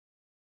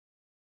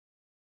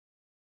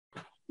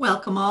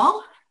Welcome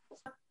all.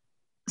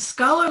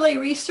 Scholarly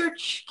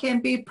research can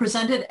be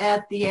presented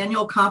at the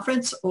annual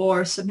conference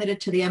or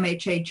submitted to the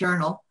MHA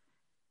journal.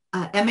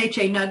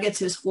 MHA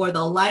Nuggets is for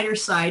the lighter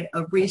side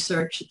of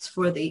research. It's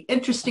for the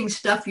interesting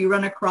stuff you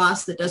run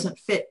across that doesn't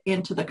fit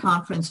into the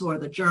conference or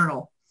the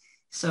journal.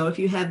 So if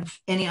you have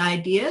any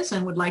ideas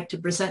and would like to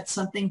present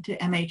something to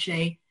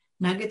MHA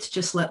Nuggets,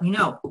 just let me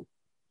know.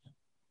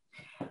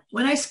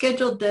 When I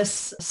scheduled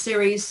this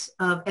series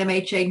of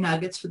MHA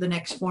Nuggets for the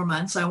next 4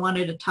 months, I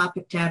wanted a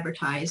topic to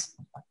advertise.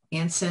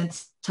 And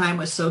since time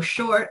was so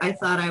short, I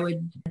thought I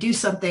would do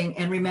something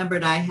and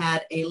remembered I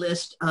had a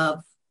list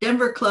of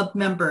Denver Club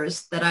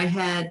members that I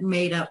had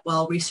made up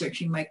while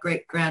researching my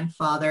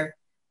great-grandfather,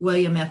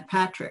 William F.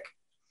 Patrick.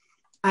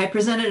 I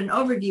presented an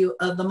overview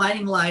of the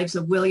mining lives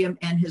of William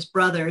and his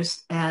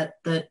brothers at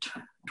the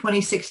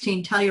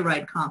 2016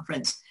 Telluride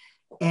Conference,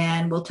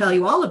 and we'll tell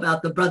you all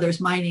about the brothers'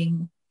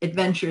 mining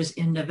adventures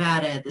in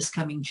Nevada this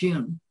coming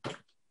June.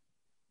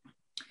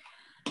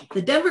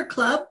 The Denver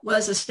Club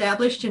was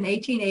established in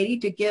 1880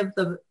 to give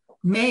the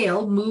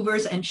male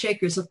movers and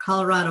shakers of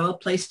Colorado a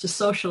place to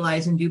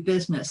socialize and do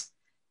business.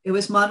 It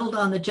was modeled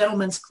on the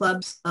gentlemen's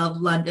clubs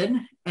of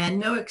London, and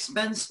no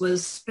expense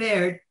was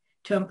spared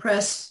to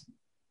impress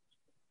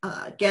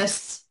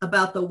guests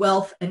about the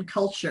wealth and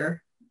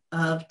culture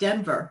of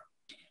Denver.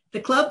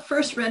 The club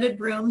first rented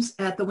rooms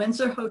at the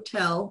Windsor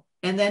Hotel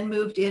and then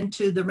moved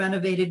into the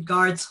renovated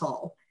Guards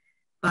Hall.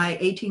 By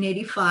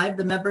 1885,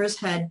 the members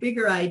had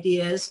bigger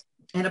ideas,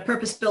 and a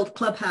purpose-built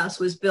clubhouse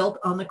was built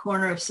on the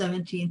corner of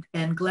 17th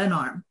and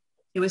Glenarm.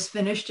 It was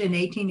finished in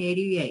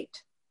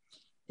 1888.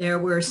 There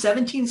were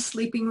 17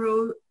 sleeping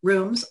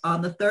rooms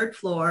on the third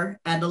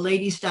floor and a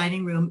ladies'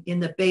 dining room in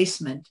the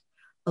basement,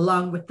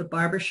 along with the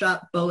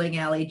barbershop, bowling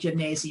alley,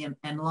 gymnasium,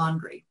 and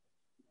laundry.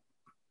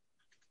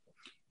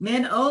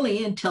 Men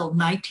only until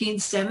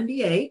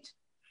 1978.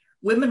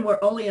 Women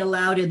were only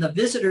allowed in the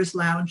visitors'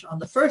 lounge on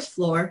the first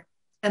floor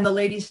and the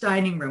ladies'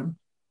 dining room.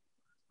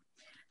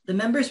 The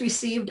members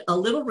received a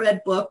little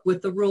red book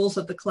with the rules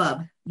of the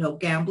club: no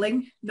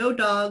gambling, no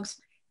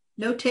dogs,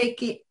 no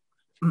talking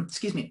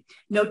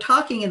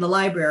in the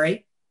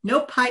library, no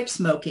pipe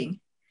smoking.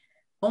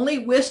 Only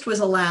whist was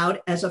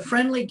allowed as a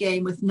friendly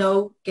game with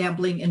no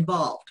gambling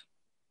involved.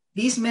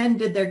 These men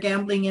did their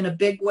gambling in a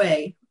big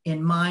way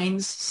in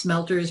mines,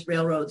 smelters,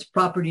 railroads,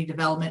 property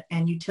development,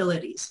 and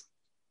utilities.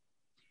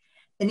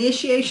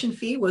 Initiation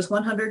fee was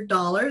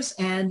 $100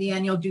 and the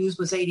annual dues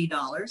was $80.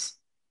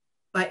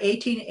 By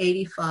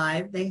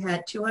 1885, they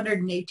had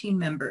 218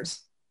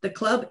 members. The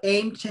club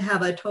aimed to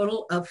have a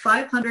total of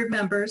 500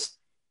 members,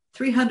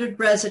 300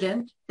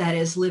 resident, that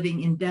is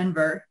living in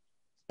Denver,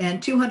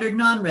 and 200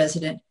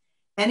 non-resident,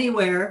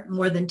 anywhere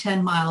more than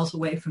 10 miles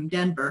away from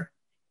Denver,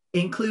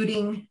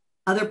 including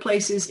other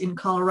places in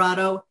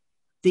Colorado,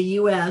 the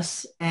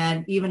US,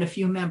 and even a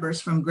few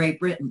members from Great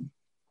Britain.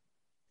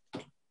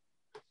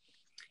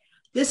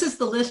 This is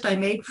the list I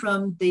made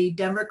from the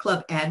Denver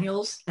Club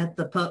annuals at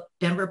the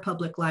Denver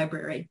Public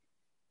Library.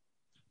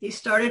 They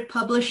started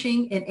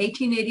publishing in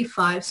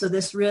 1885, so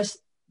this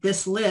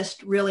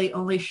list really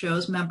only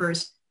shows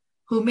members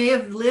who may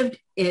have lived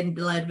in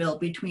Leadville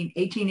between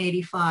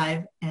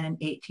 1885 and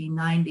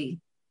 1890.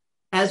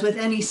 As with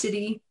any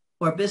city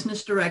or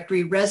business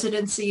directory,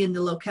 residency in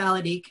the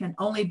locality can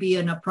only be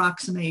an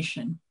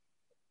approximation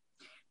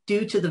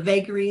due to the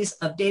vagaries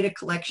of data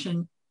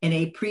collection in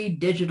a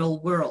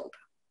pre-digital world.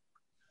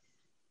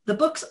 The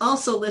books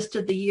also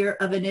listed the year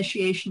of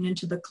initiation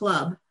into the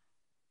club,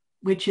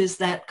 which is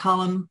that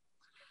column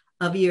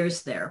of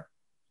years there.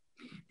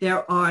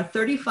 There are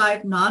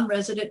 35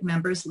 non-resident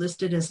members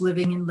listed as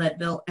living in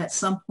Leadville at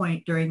some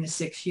point during the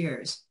 6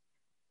 years.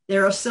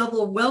 There are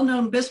several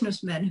well-known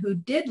businessmen who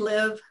did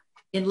live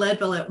in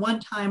Leadville at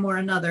one time or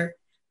another,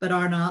 but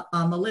are not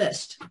on the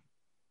list.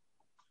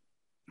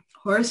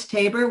 Horace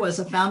Tabor was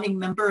a founding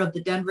member of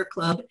the Denver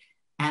Club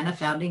and a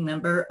founding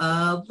member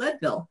of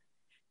Leadville,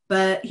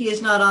 but he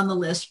is not on the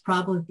list,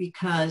 probably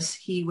because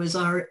he was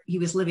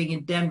living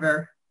in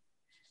Denver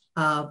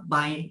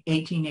by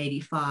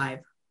 1885.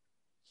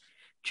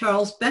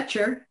 Charles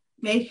Betcher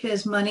made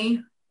his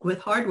money with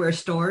hardware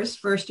stores,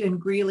 first in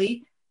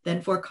Greeley,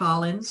 then Fort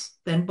Collins,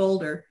 then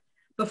Boulder,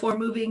 before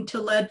moving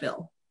to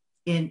Leadville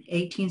in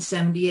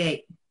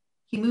 1878.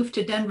 He moved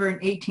to Denver in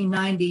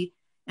 1890,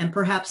 and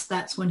perhaps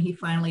that's when he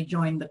finally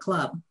joined the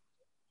club.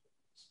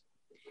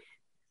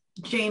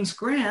 James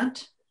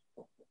Grant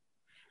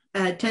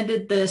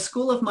attended the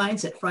School of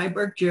Mines at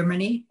Freiburg,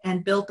 Germany,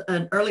 and built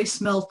an early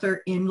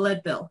smelter in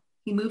Leadville.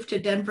 He moved to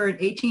Denver in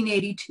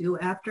 1882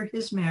 after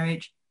his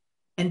marriage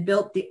and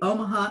built the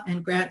Omaha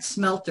and Grant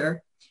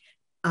smelter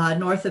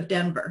north of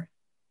Denver.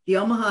 The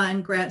Omaha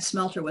and Grant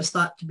smelter was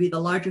thought to be the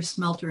largest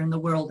smelter in the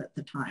world at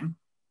the time.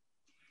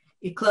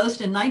 It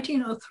closed in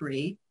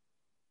 1903,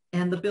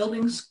 and the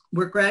buildings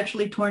were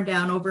gradually torn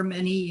down over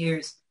many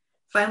years,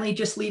 finally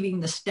just leaving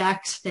the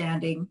stack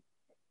standing,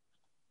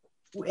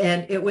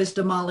 and it was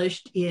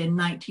demolished in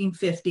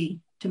 1950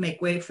 to make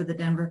way for the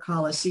Denver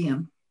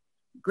Coliseum.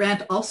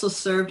 Grant also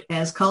served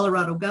as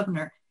Colorado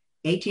governor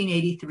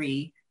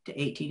 1883 to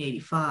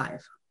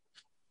 1885.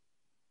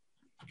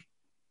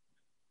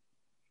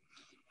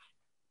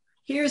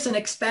 Here's an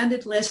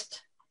expanded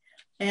list,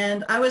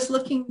 and I was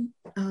looking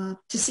to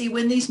see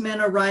when these men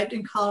arrived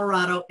in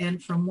Colorado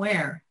and from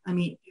where. I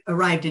mean,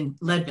 arrived in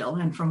Leadville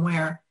and from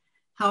where.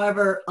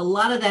 However, a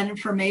lot of that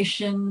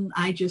information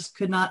I just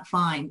could not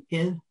find,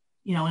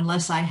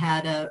 unless I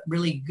had a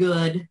really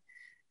good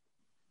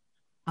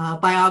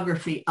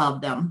biography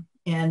of them.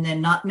 And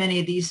then not many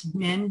of these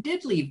men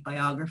did leave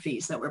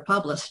biographies that were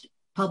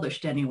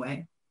published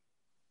anyway.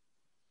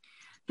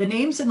 The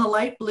names in the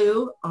light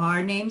blue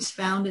are names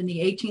found in the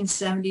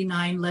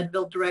 1879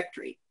 Leadville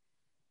directory.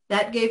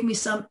 That gave me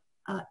some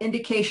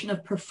indication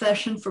of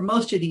profession for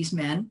most of these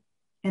men.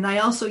 And I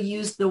also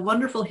used The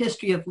Wonderful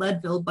History of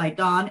Leadville by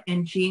Don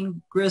and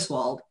Jean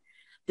Griswold.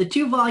 The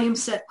 2-volume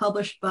set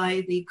published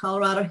by the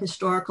Colorado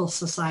Historical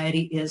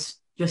Society is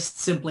just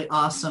simply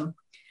awesome.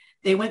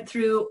 They went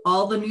through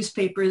all the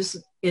newspapers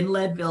in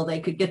Leadville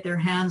they could get their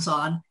hands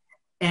on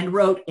and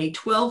wrote a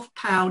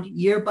 12-pound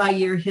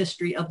year-by-year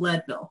history of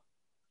Leadville.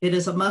 It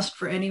is a must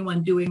for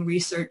anyone doing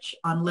research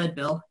on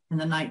Leadville in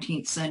the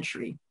 19th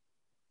century.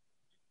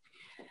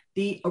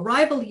 The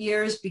arrival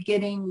years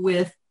beginning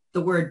with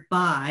the word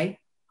by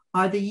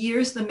are the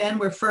years the men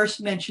were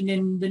first mentioned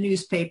in the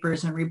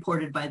newspapers and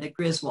reported by the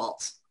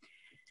Griswolds.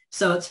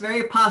 So it's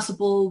very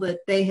possible that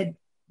they had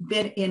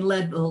been in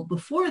Leadville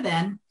before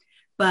then,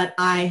 but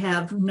I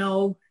have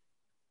no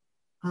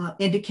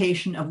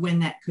indication of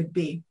when that could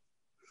be.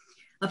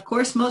 Of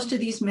course, most of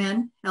these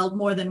men held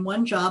more than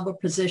one job or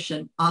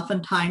position,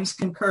 oftentimes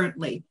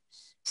concurrently.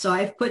 So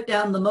I've put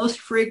down the most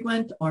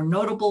frequent or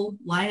notable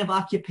line of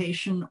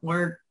occupation,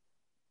 or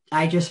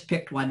I just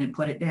picked one and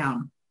put it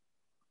down.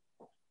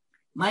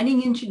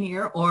 Mining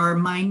engineer or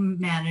mine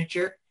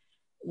manager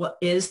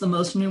is the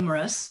most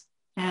numerous.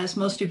 As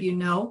most of you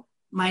know,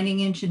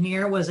 mining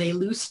engineer was a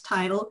loose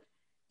title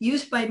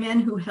used by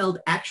men who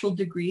held actual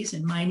degrees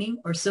in mining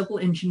or civil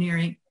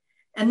engineering,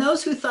 and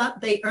those who thought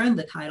they earned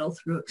the title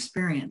through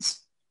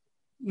experience.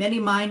 Many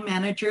mine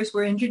managers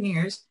were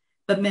engineers,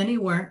 but many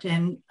weren't,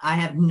 and I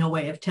have no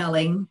way of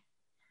telling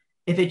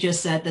if it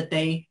just said that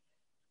they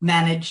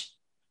managed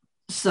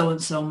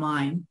so-and-so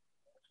mine.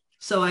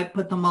 So I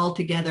put them all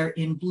together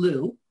in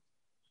blue.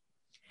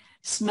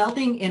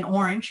 Smelting in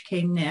orange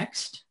came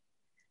next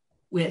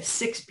with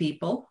 6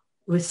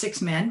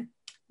 men,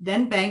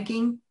 then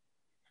banking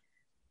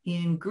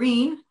in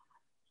green.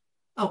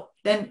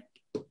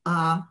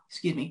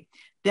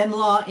 Then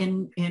law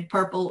in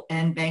purple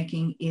and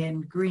banking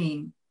in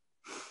green.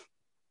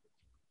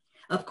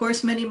 Of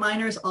course, many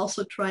miners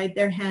also tried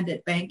their hand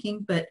at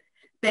banking, but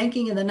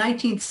banking in the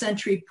 19th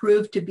century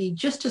proved to be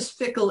just as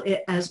fickle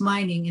as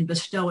mining in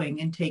bestowing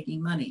and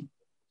taking money.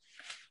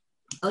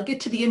 I'll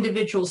get to the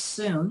individuals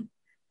soon,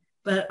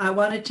 but I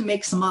wanted to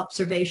make some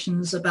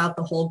observations about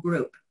the whole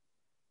group.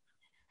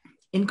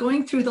 In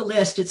going through the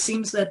list, it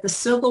seems that the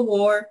Civil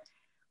War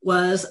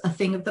was a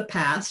thing of the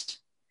past.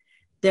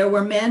 There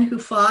were men who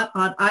fought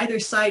on either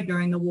side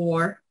during the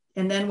war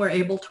and then were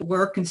able to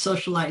work and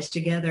socialize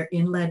together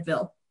in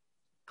Leadville.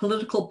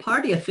 Political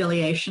party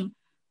affiliation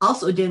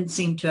also didn't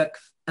seem to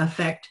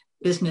affect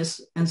business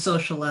and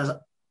socializing.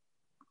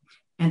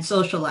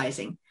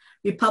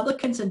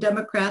 Republicans and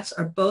Democrats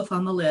are both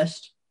on the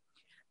list.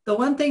 The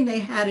one thing they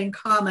had in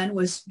common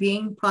was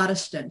being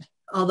Protestant,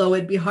 although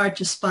it'd be hard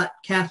to spot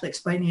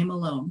Catholics by name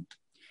alone.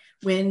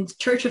 When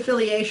church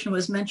affiliation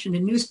was mentioned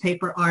in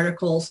newspaper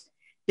articles,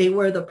 they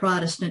were the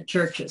Protestant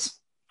churches.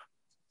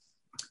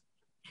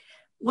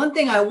 One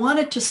thing I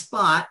wanted to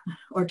spot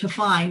or to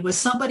find was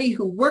somebody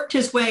who worked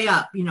his way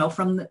up,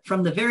 from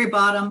the very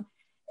bottom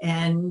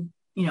and,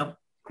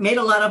 made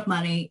a lot of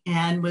money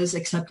and was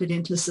accepted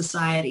into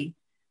society.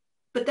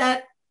 But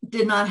that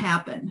did not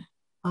happen.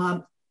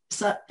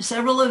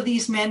 Several of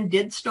these men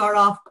did start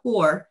off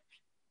poor,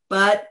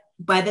 but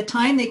by the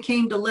time they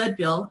came to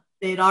Leadville,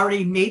 they'd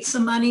already made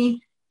some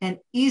money and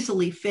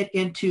easily fit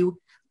into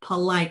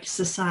polite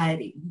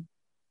society.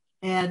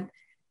 And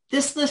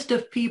this list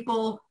of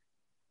people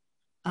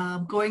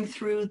going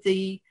through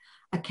the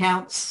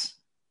accounts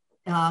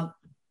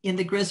in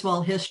the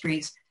Griswold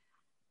histories,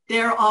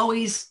 they're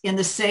always in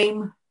the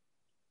same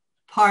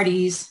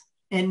parties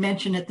and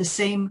mentioned at the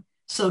same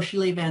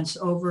social events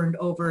over and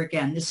over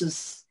again. This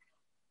is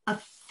a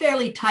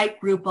fairly tight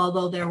group,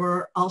 although there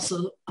were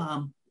also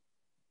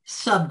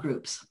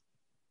subgroups.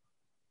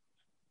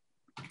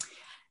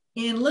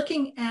 In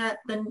looking at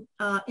the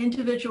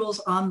individuals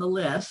on the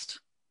list,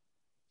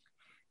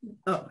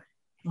 I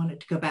wanted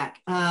to go back.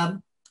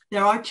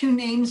 There are 2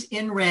 names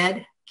in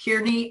red,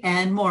 Kearney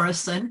and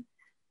Morrison.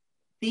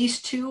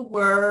 These 2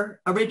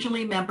 were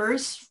original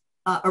members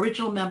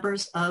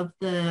of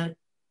the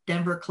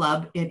Denver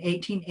Club in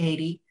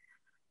 1880.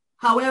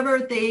 However,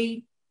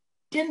 they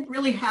didn't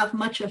really have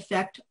much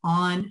effect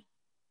on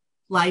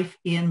life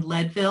in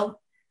Leadville.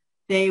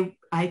 They,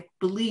 I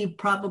believe,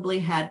 probably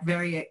had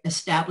very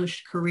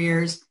established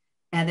careers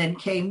and then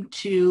came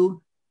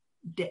to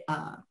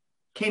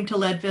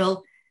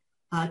Leadville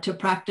to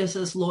practice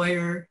as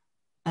lawyer,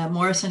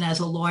 Morrison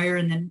as a lawyer,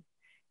 and then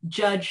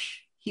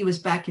judge. He was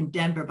back in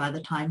Denver by the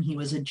time he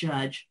was a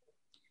judge.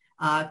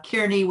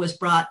 Kearney was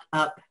brought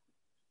up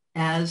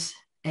as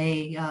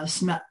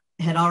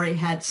had already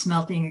had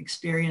smelting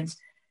experience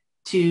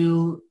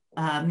to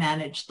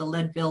manage the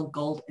Leadville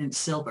gold and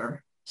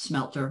silver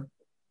smelter.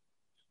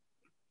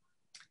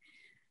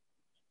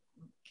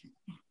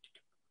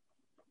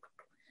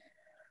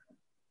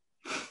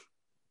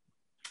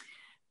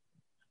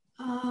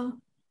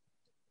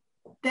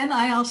 Then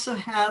I also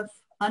have,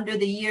 under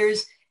the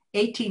years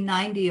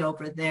 1890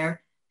 over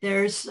there,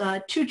 there's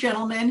two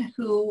gentlemen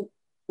who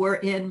were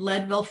in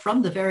Leadville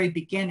from the very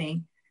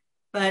beginning,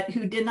 but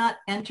who did not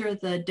enter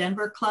the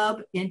Denver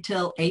Club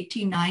until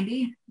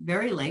 1890,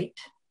 very late.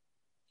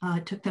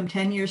 It took them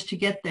 10 years to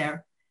get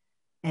there.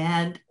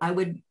 And I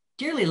would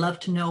dearly love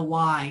to know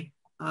why,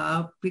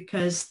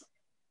 because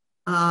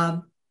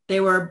they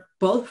were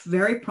both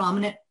very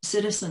prominent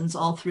citizens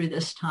all through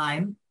this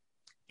time.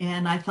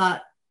 And I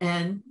thought,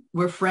 and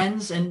were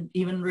friends and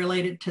even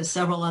related to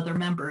several other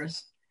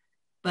members,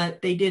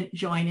 but they didn't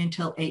join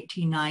until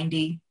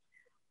 1890.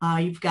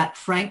 You've got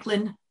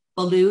Franklin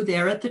Ballou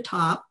there at the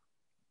top.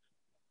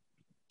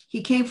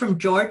 He came from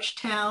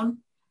Georgetown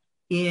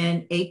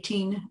in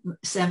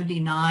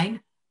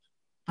 1879.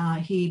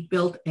 He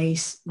built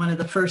one of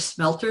the first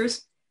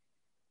smelters,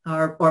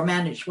 or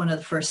managed one of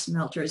the first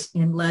smelters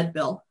in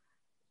Leadville.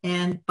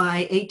 And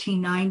by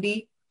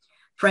 1890,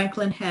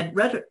 Franklin had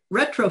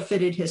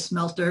retrofitted his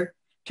smelter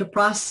to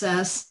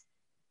process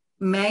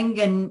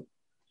manganiferous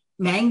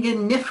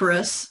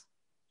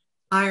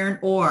iron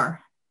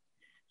ore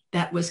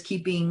that was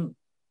keeping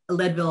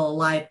Leadville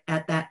alive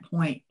at that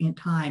point in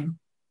time.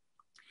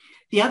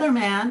 The other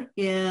man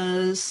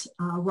is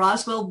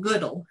Roswell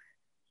Goodell.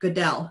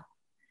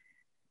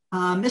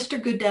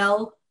 Mr.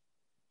 Goodell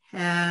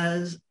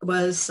was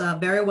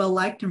very well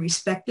liked and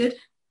respected.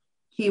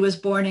 He was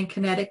born in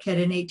Connecticut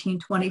in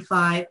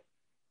 1825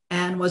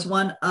 and was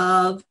one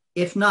of,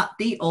 if not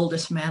the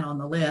oldest man on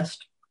the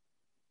list.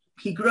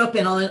 He grew up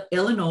in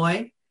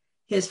Illinois.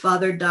 His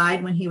father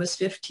died when he was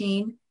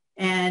 15,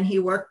 and he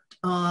worked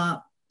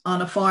on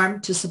a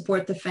farm to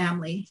support the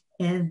family.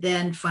 And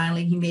then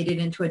finally he made it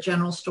into a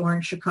general store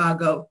in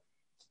Chicago.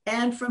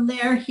 And from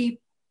there he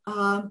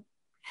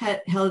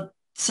had held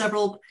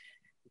several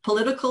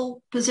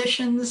political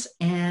positions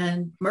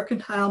and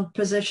mercantile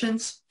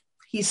positions.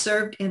 He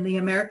served in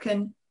the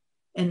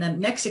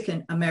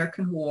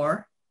Mexican-American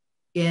War,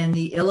 in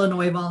the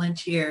Illinois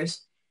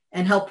Volunteers,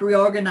 and helped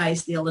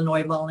reorganize the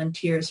Illinois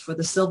Volunteers for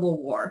the Civil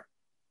War.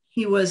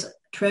 He was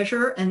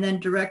treasurer and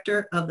then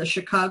director of the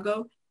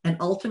Chicago and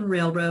Alton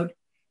Railroad,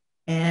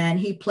 and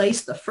he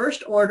placed the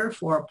first order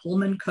for a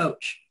Pullman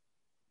coach.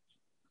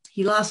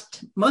 He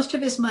lost most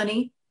of his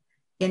money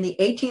in the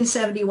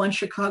 1871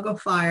 Chicago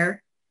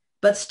fire,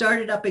 but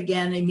started up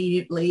again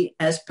immediately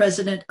as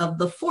president of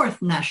the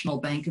Fourth National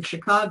Bank of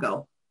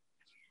Chicago.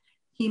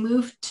 He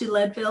moved to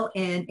Leadville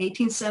in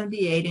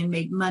 1878 and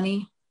made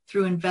money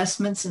through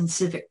investments in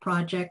civic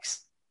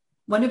projects.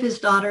 One of his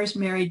daughters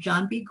married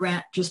John B.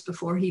 Grant just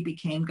before he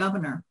became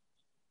governor.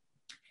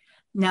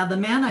 Now, the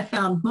man I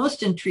found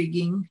most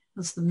intriguing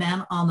was the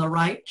man on the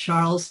right,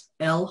 Charles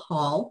L.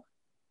 Hall.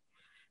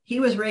 He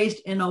was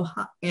raised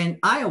in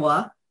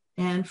Iowa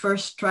and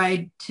first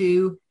tried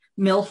to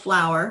mill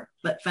flour,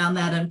 but found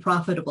that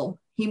unprofitable.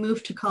 He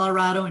moved to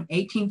Colorado in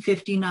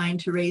 1859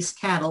 to raise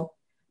cattle,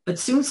 but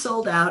soon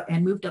sold out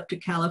and moved up to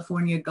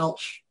California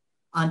Gulch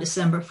on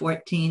December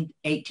 14,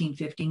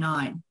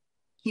 1859.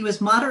 He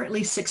was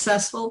moderately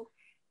successful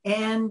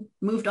and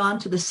moved on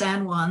to the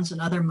San Juans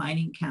and other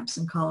mining camps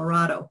in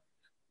Colorado.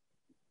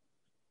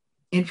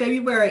 In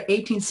February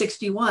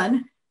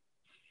 1861,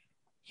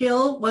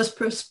 Hill was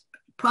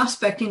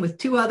prospecting with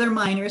two other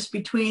miners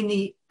between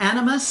the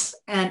Animas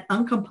and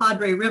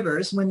Uncompadre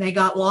rivers when they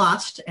got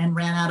lost and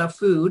ran out of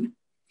food.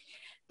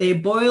 They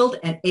boiled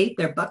and ate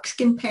their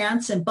buckskin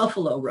pants and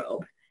buffalo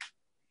robe.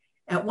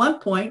 At one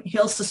point,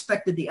 Hill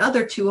suspected the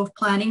other two of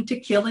planning to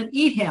kill and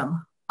eat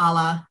him, a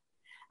la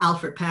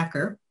Alfred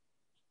Packer.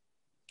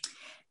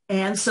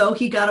 And so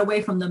he got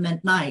away from them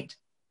at night.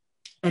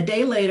 A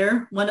day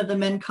later, one of the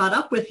men caught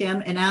up with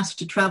him and asked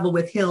to travel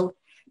with Hill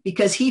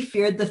because he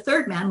feared the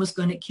third man was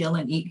going to kill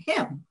and eat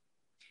him.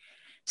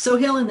 So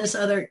Hill and this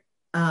other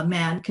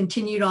man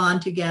continued on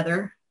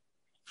together,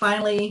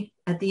 finally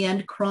at the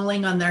end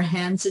crawling on their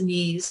hands and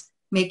knees,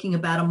 making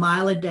about a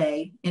mile a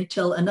day,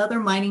 until another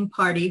mining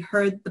party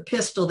heard the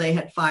pistol they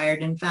had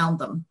fired and found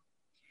them.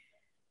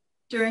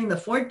 During the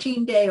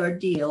 14-day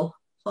ordeal,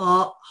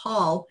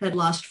 Hall had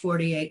lost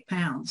 48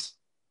 pounds.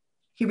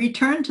 He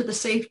returned to the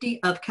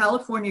safety of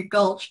California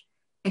Gulch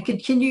and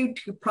continued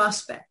to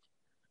prospect.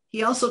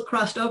 He also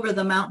crossed over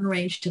the mountain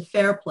range to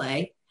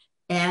Fairplay,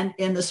 and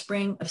in the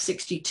spring of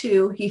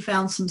 '62, he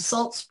found some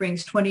salt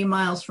springs 20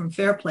 miles from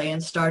Fairplay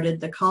and started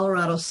the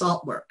Colorado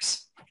Salt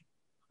Works.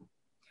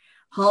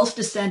 Hall's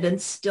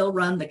descendants still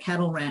run the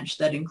cattle ranch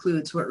that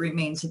includes what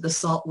remains of the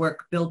salt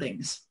work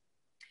buildings.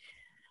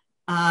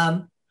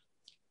 I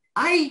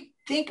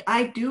think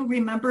I do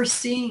remember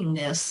seeing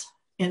this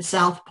in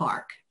South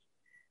Park.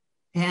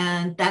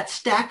 And that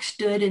stack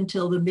stood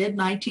until the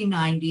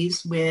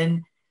mid-1990s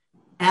when,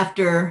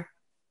 after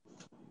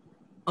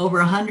over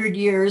 100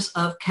 years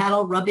of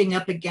cattle rubbing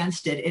up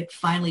against it, it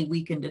finally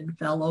weakened and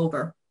fell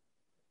over.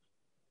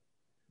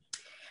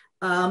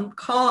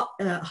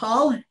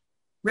 Hall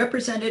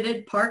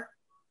represented Park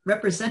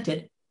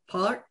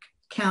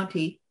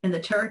County in the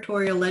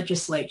territorial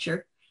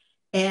legislature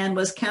and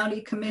was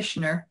county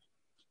commissioner.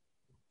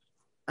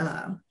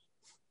 In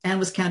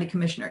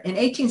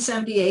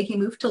 1878, he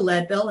moved to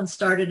Leadville and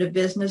started a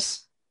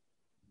business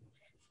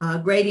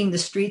grading the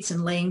streets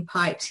and laying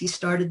pipes. He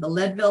started the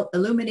Leadville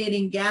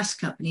Illuminating Gas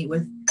Company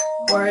with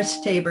Horace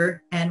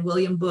Tabor and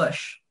William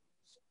Bush.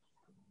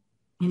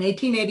 In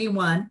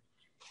 1881,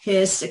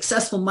 his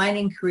successful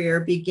mining career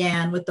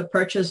began with the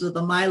purchase of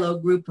the Milo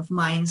Group of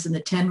mines in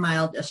the 10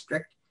 Mile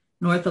District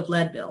north of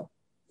Leadville.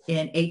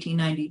 In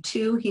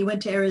 1892, he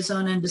went to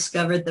Arizona and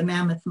discovered the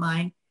Mammoth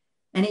Mine,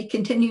 and he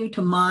continued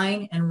to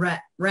mine and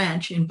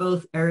ranch in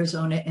both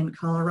Arizona and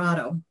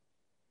Colorado.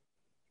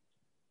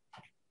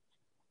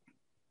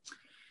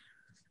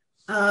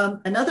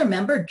 Another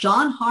member,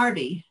 John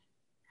Harvey,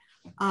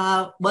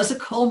 was a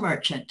coal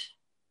merchant.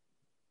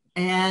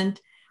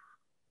 And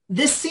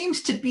this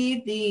seems to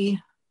be the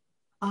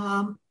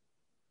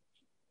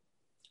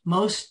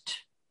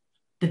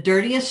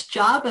dirtiest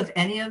job of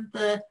any of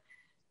the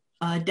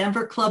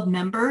Denver Club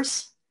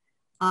members.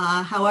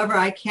 However,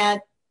 I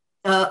can't,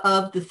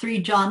 of the three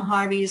John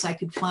Harveys I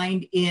could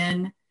find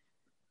in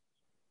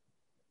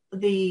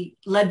the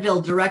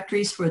Leadville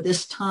directories for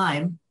this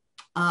time,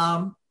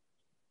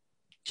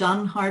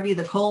 John Harvey,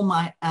 the coal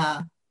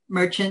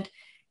merchant,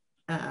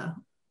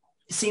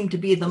 seemed to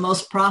be the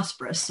most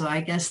prosperous. So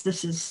I guess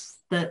this is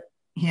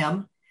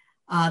him.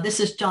 This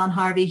is John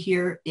Harvey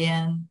here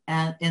in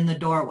the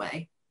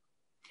doorway.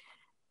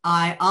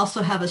 I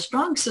also have a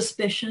strong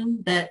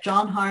suspicion that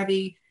John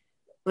Harvey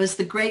is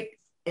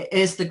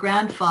the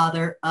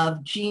grandfather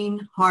of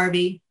Gene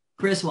Harvey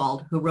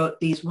Griswold, who wrote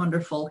these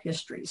wonderful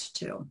histories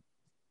too.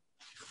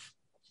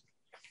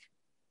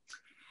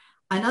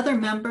 Another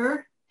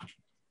member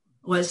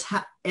was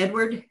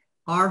Edward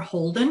R.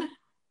 Holden.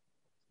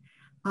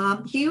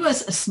 He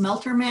was a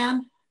smelter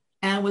man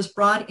and was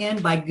brought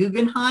in by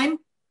Guggenheim,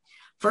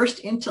 first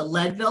into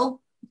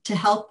Leadville to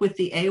help with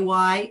the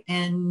AY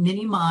and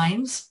mini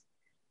mines.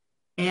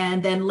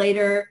 And then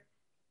later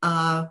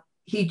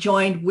he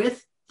joined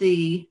with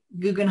the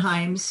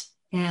Guggenheims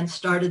and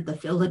started the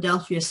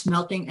Philadelphia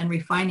Smelting and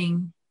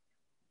Refining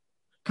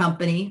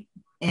Company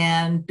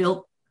and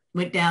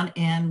went down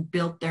and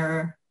built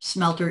their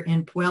smelter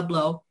in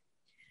Pueblo.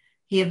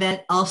 He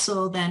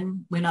also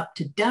then went up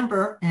to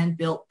Denver and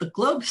built the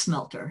Globe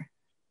Smelter.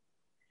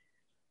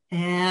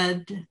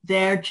 And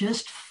they're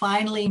just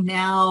finally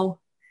now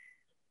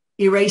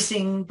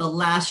erasing the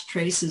last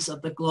traces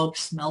of the Globe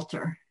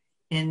Smelter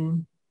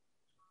in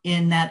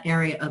that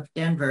area of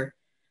Denver.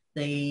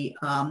 The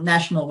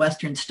National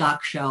Western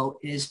Stock Show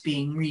is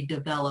being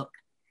redeveloped,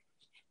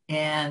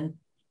 and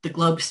the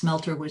Globe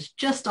Smelter was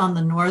just on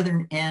the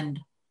northern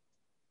end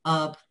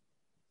of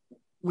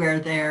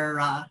where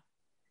they're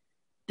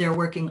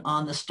working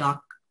on the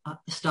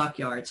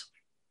stockyards.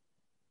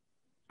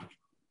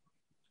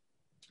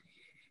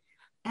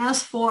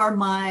 As for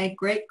my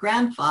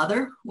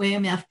great-grandfather,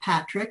 William F.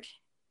 Patrick,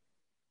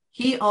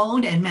 he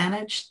owned and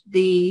managed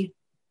the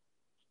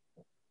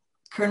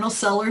Colonel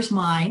Sellers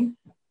Mine.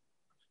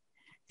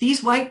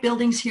 These white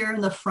buildings here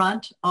in the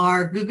front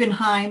are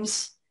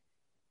Guggenheim's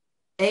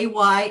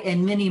AY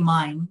and mini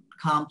mine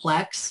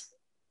complex.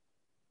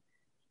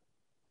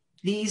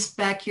 These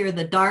back here,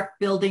 the dark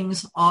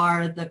buildings,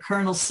 are the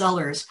Colonel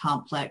Sellers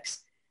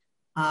complex.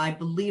 I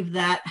believe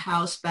that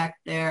house back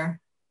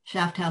there,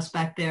 shaft house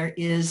back there,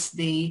 is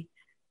the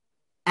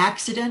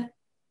accident.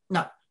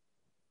 No.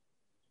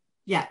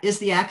 Yeah, is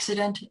the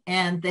accident.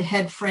 And the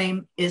head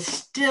frame is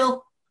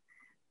still,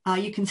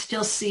 you can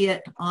still see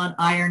it on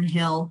Iron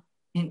Hill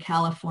in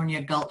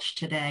California Gulch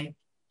today.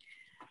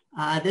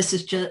 This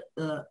is just,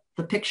 the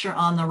picture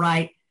on the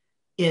right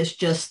is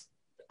just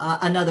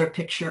another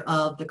picture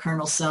of the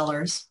Colonel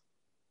Sellers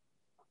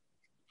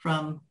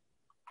from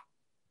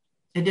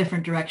a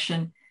different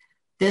direction.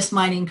 This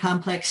mining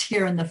complex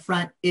here in the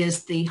front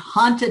is the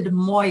Haunted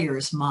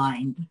Moyers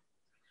Mine.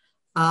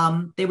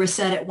 They were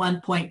said at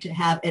one point to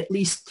have at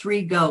least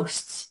 3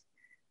 ghosts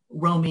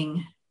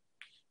roaming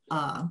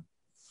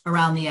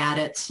around the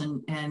adits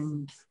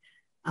and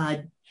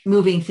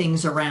moving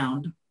things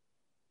around.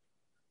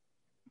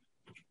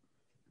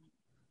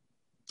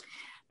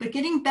 But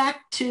getting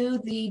back to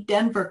the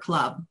Denver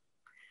Club,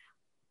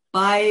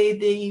 by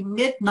the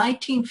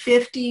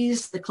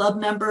mid-1950s, the club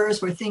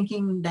members were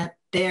thinking that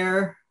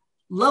their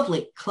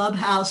lovely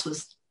clubhouse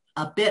was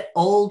a bit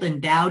old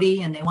and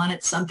dowdy, and they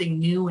wanted something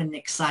new and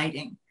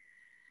exciting.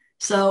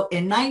 So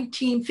in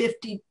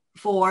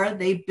 1954,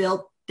 they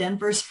built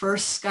Denver's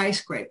first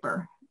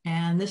skyscraper.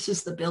 And this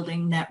is the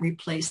building that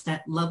replaced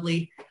that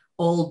lovely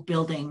old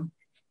building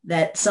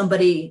that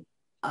somebody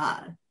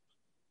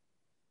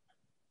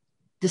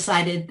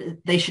decided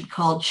that they should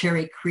call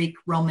Cherry Creek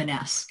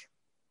Romanesque.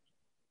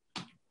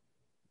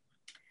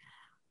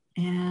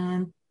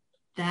 And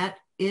that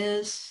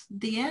is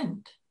the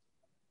end.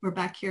 We're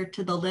back here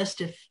to the list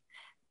if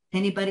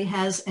anybody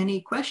has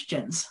any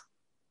questions.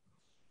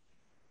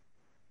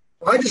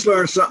 I just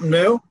learned something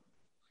new.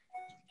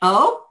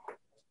 Oh?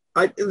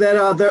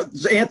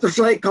 There's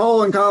anthracite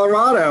coal in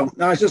Colorado.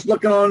 I was just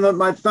looking on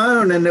my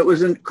phone, and it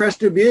was in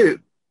Crested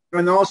Butte,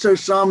 and also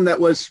some that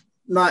was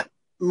not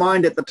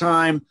mined at the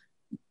time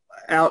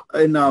out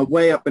in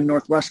way up in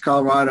northwest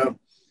Colorado.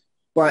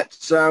 But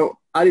so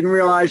I didn't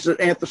realize that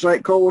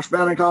anthracite coal was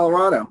found in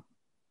Colorado.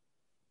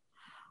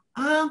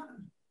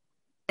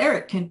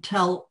 Eric can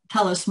tell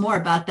us more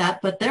about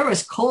that, but there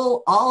was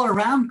coal all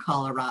around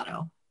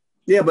Colorado.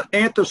 Yeah, but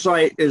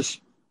anthracite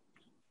is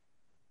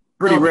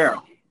pretty rare.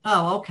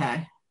 Oh,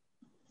 okay.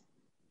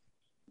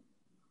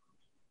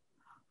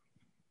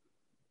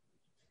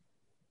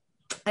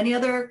 Any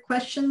other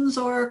questions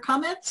or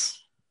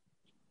comments?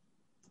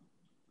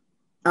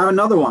 I have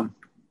another one.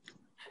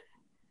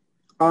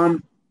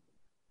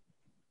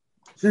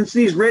 Since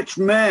these rich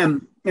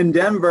men in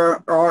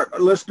Denver are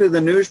listed in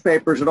the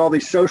newspapers at all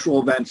these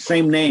social events,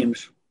 same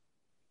names,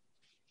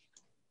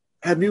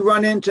 have you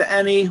run into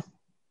anything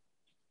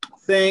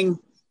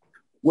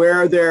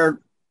where their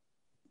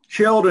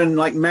children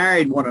like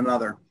married one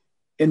another?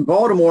 In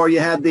Baltimore,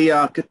 you had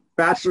the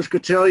bachelor's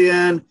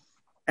cotillion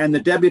and the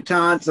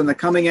debutantes and the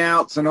coming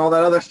outs and all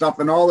that other stuff,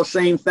 and all the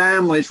same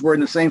families were in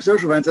the same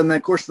social events, and then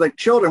of course the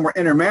children were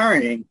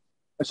intermarrying.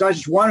 So I was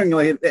just wondering,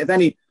 like, if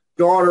any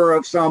daughter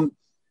of some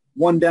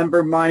one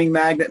Denver mining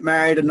magnate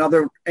married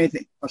another,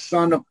 anything, a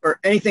son of, or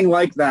anything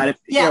like that. If,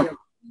 yeah. You know,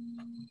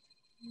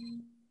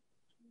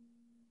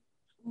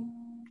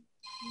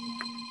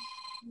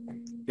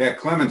 yeah,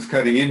 Clements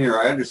cutting in here.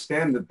 I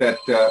understand that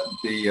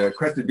the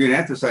Crested Butte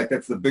anthracite,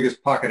 that's the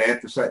biggest pocket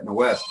anthracite in the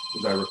West,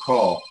 as I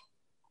recall.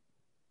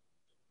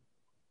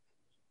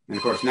 And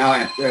of course,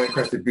 now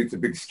Crested Butte's a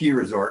big ski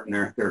resort,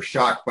 and they're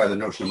shocked by the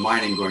notion of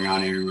mining going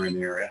on anywhere in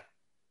the area.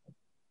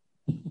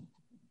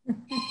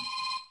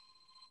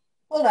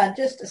 Hold on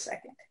just a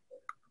second.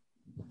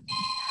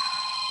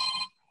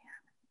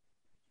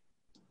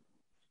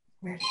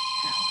 Where did it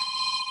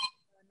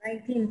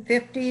go?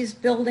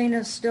 1950s building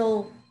is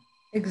still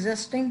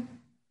existing?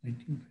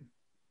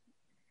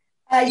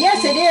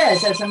 Yes, it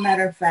is, as a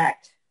matter of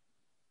fact.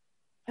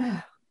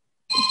 Oh,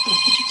 we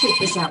should take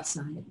this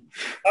outside.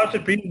 How's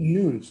it being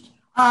used?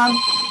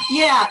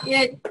 Yeah,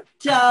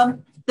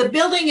 the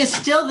building is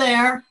still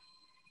there.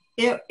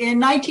 In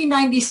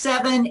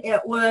 1997,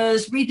 it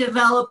was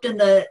redeveloped,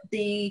 and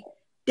the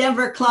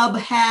Denver Club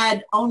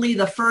had only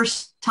the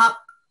first top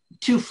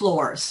 2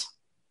 floors,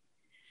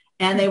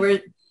 and they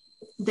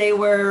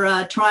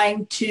were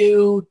trying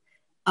to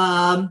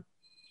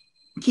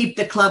keep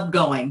the club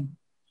going.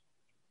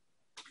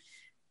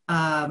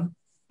 But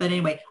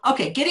anyway,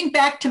 okay, getting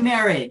back to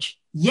marriage.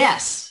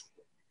 Yes,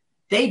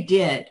 they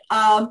did.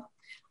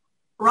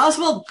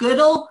 Roswell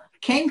Goodell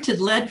came to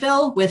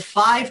Leadville with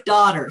 5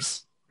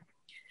 daughters.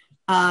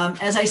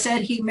 As I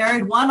said, he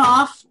married one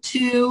off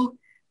to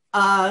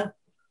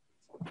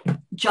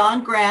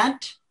John B.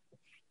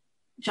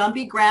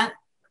 Grant,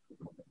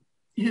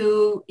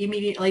 who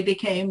immediately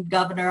became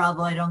governor,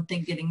 although I don't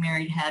think getting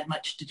married had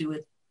much to do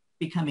with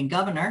becoming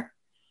governor.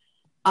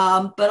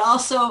 But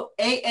also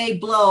A.A.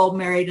 Blow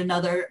married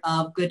another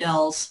of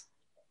Goodell's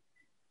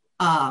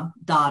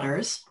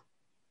daughters.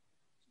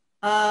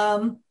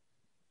 Let's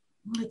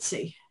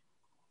see.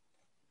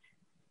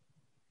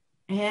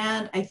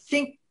 And I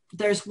think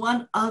there's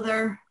one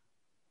other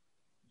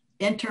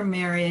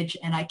intermarriage,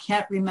 and I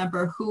can't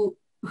remember who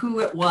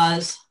it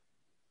was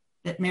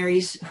that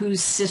marries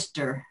whose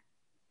sister.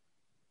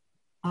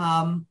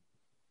 But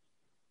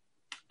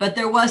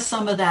there was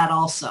some of that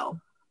also.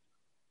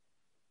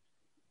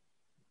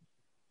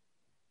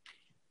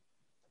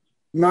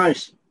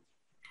 nice.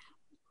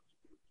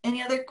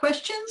 Any other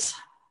questions?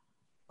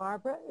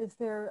 Barbara, is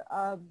there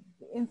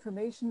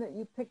information that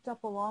you picked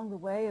up along the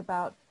way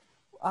about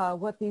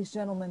what these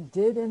gentlemen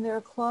did in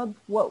their club?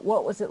 What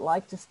was it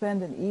like to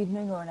spend an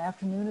evening or an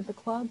afternoon at the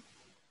club?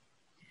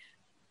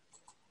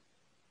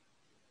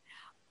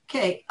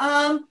 Okay.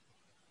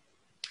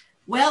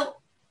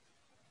 Well,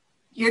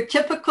 your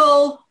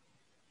typical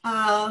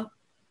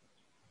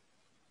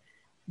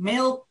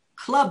male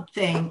club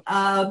thing.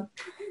 Uh-oh.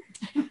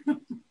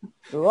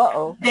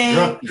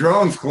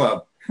 Drones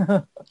Club.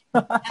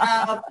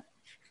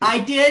 I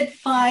did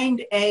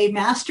find a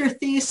master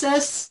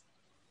thesis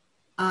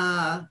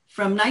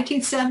from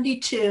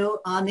 1972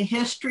 on the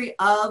history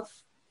of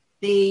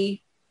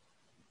the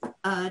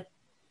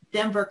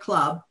Denver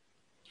Club,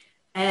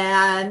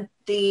 and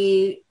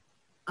the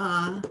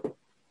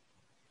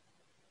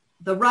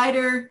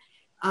writer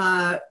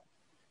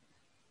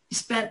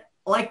spent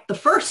like the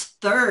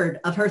first third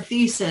of her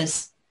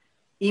thesis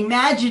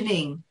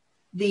imagining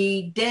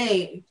the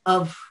day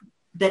of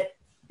that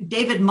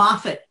David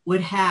Moffett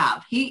would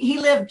have. He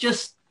lived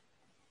just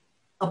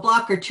a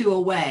block or two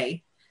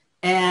away,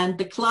 and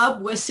the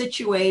club was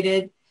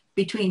situated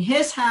between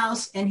his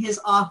house and his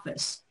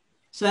office.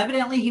 So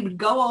evidently he would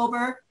go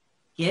over,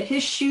 get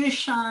his shoes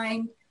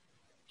shined,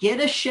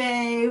 get a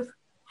shave,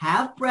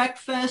 have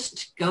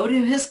breakfast, go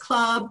to his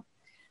club,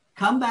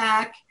 come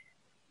back,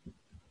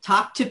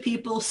 talk to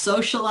people,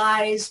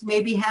 socialize,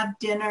 maybe have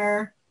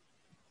dinner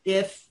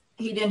if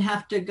he didn't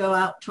have to go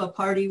out to a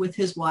party with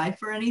his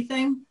wife or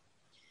anything.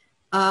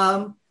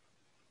 But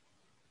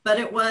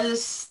it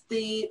was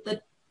the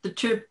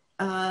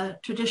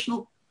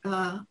traditional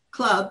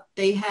club.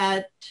 They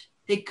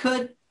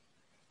could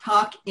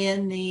talk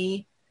in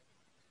the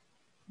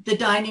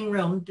dining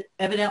room.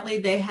 Evidently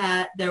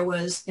there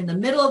was in the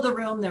middle of the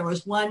room, there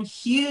was one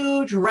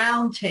huge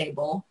round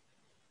table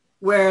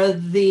where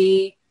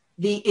the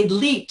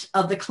elite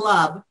of the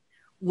club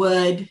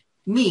would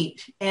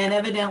meet. And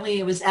evidently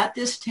it was at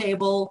this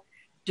table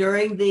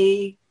during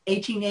the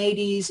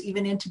 1880s,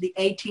 even into the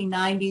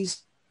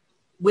 1890s,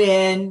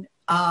 when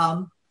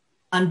on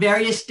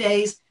various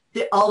days,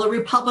 all the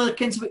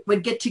Republicans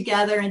would get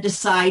together and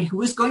decide who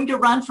was going to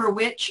run for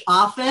which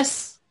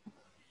office.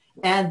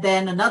 And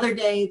then another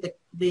day,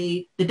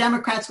 the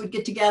Democrats would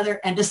get together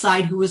and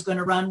decide who was going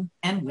to run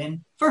and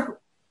win for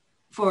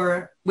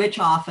which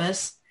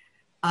office.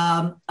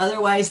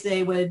 Otherwise,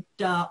 they would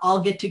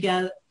all get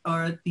together,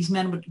 or these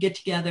men would get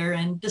together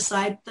and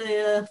decide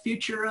the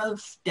future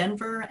of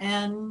Denver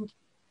and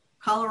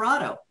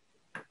Colorado.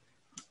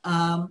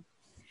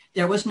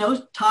 There was no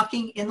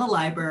talking in the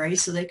library,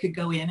 so they could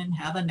go in and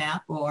have a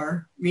nap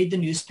or read the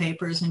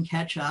newspapers and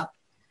catch up.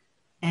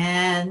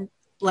 And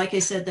like I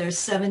said, there's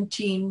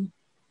 17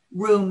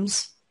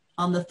 rooms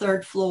on the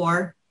third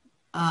floor,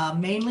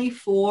 mainly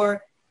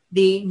for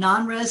the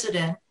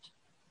non-resident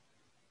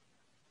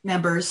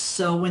members.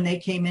 So when they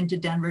came into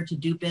Denver to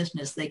do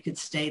business, they could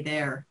stay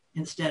there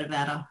instead of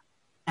at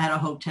a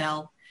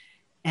hotel.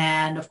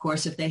 And of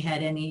course, if they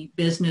had any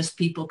business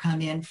people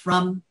come in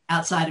from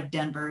outside of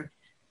Denver,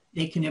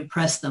 they can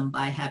impress them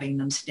by having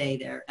them stay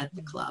there at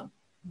the club.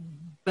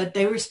 But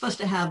they were supposed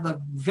to have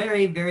a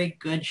very, very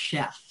good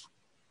chef.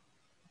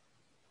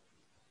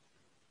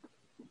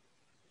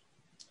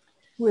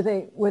 Were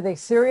they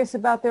serious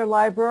about their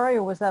library,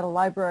 or was that a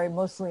library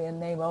mostly in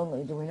name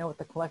only? Do we know what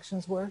the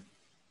collections were,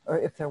 or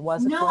if there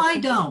was a No, collection? I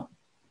don't.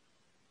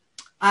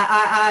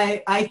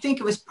 I think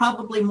it was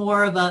probably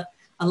more of a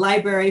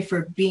library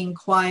for being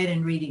quiet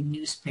and reading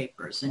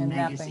newspapers and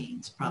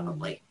magazines,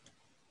 probably.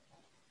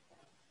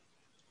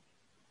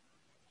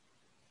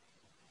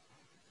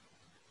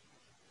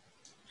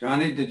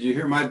 Johnny, did you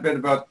hear my bit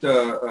about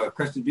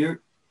Crested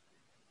Butte?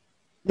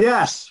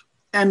 Yes.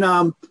 And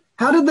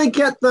how did they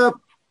get the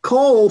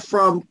coal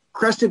from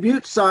Crested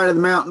Butte side of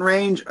the mountain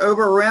range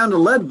over around to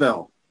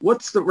Leadville?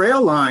 What's the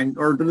rail line?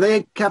 Or do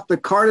they have to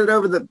cart it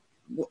over the,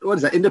 what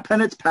is that,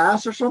 Independence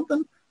Pass or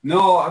something?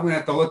 No, I'm going to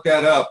have to look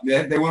that up.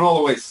 They went all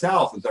the way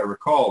south, as I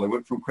recall. They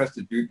went from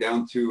Crested Butte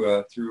down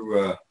to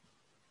through,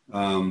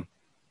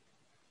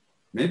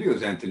 maybe it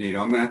was Antonito.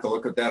 I'm going to have to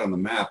look at that on the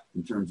map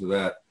in terms of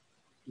that.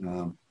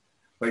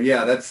 But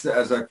yeah, that's,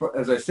 as I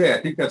say,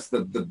 I think that's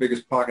the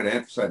biggest pocket of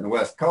anthracite in the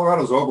West.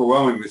 Colorado's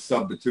overwhelmingly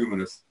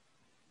subbituminous.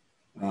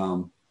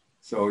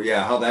 So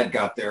yeah, how that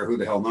got there, who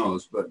the hell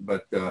knows? But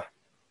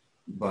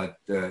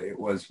it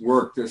was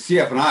worked. The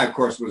CF&I, of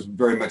course, was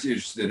very much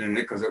interested in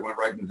it because it went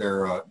right into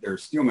their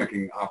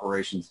steelmaking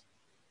operations.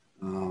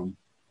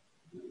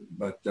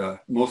 But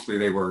mostly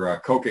they were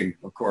coking,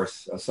 of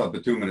course,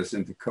 subbituminous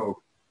into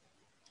coke.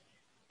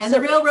 And the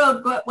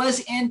railroad was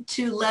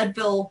into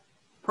Leadville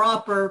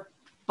proper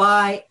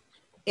by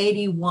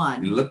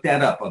 81. You look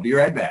that up. I'll be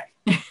right back.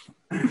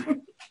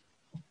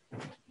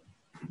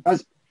 I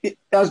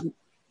was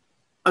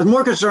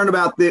more concerned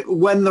about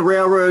when the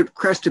railroad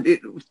crested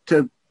it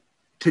to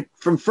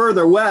from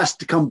further west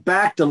to come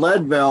back to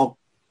Leadville.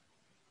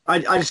 I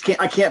just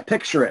can't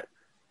picture it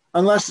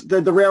unless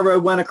the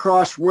railroad went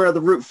across where the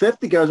Route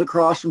 50 goes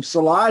across from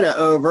Salida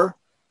over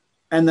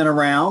and then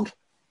around.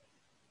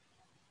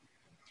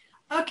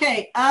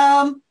 Okay.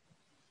 I'm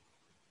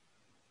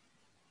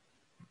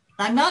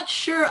not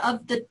sure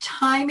of the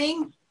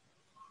timing.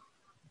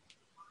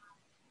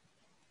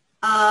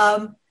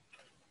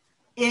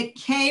 It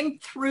came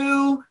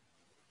through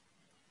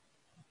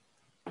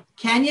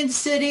Canyon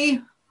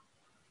City,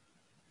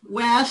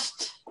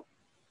 west,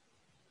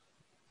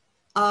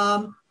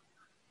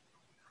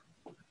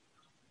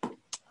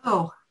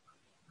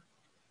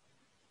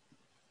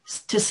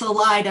 to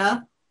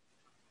Salida,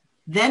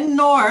 then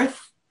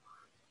north,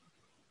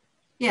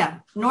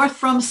 north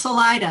from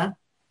Salida,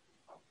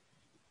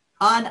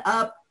 on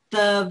up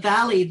the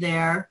valley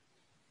there,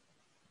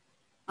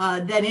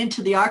 then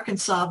into the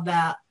Arkansas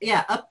Valley,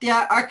 up the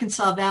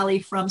Arkansas Valley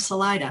from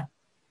Salida,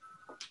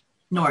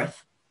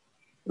 north.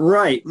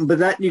 Right, but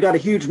that you got a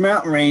huge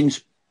mountain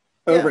range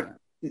over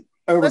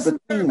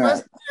Wasn't between there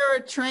that.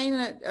 a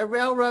train, a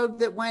railroad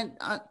that went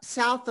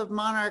south of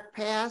Monarch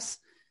Pass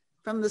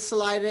from the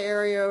Salida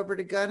area over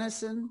to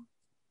Gunnison?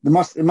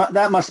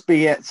 That must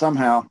be it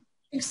somehow.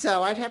 I think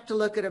so. I'd have to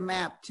look at a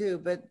map too,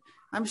 but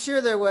I'm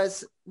sure there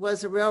was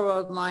a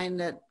railroad line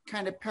that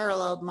kind of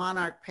paralleled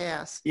Monarch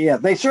Pass. Yeah,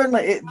 they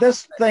certainly,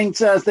 this thing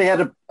says they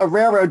had a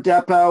railroad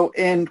depot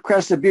in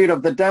Crested Butte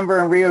of the Denver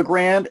and Rio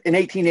Grande in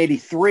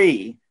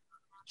 1883.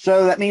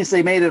 So that means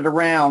they made it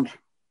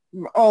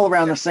all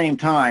around the same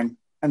time.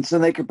 And so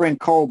they could bring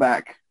coal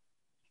back.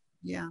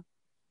 Yeah.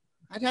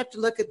 I'd have to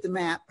look at the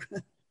map.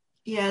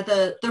 Yeah,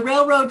 the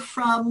railroad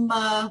from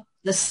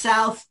the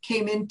south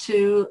came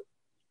into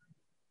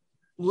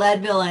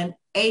Leadville in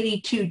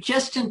 82,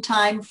 just in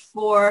time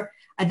for,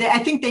 I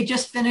think they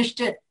just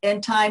finished it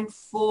in time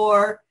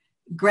for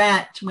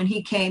Grant when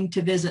he came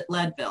to visit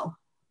Leadville.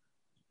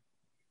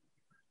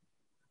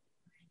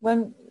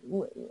 When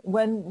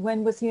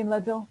was he in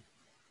Leadville?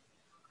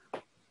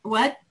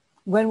 What?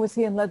 When was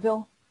he in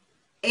Leadville?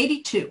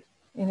 82.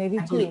 In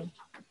 82.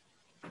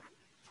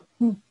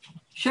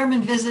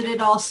 Sherman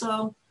visited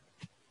also.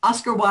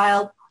 Oscar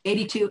Wilde,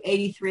 82,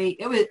 83.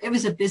 It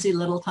was a busy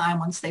little time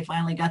once they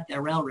finally got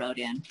their railroad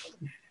in.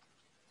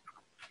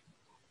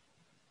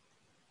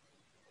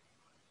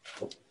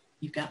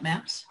 You've got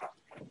maps?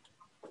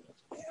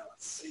 Yeah,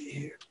 let's see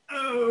here.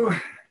 Oh.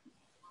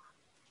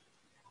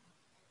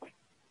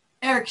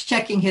 Eric's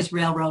checking his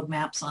railroad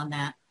maps on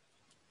that.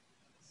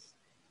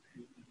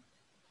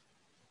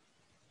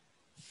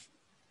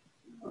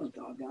 Oh,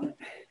 doggone it.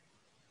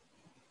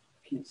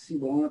 Can't see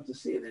well enough to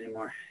see it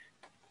anymore.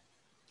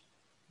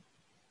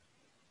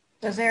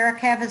 Does Eric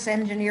have his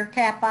engineer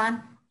cap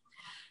on?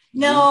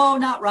 No,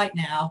 not right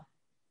now.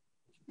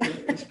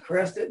 It's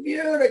Crested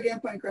Butte. I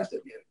can't find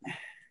Crested Butte.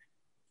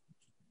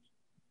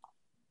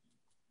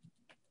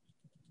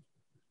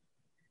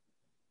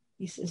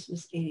 He says it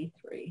was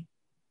 83.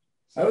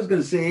 I was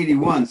going to say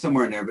 81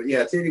 somewhere in there, but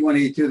yeah, it's 81,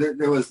 82.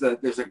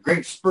 There's a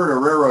great spurt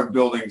of railroad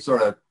building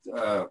sort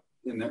of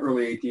in the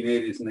early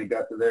 1880s, and they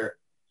got to there.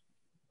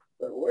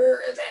 But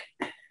where is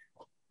it?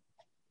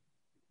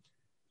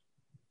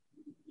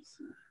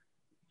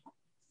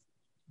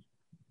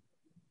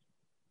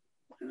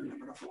 I don't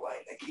have enough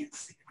light. I can't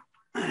see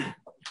it.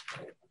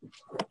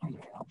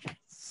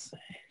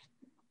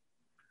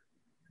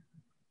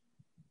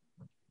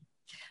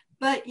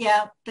 But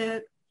yeah,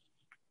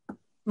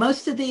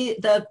 most of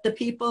the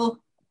people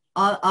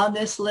on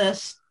this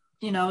list,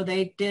 you know,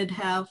 they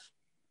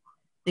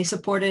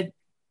supported,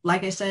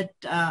 like I said,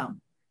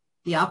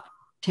 the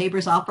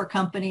Tabor's Opera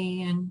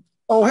Company. And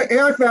oh,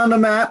 here I found a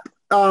map.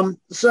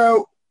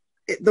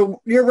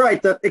 You're right,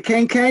 it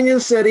came Canyon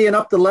City and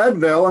up to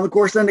Leadville, and of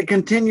course then it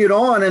continued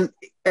on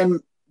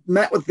and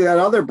met with that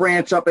other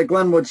branch up at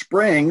Glenwood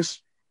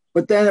Springs,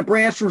 but then a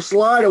branch from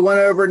Salida went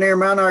over near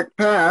Monarch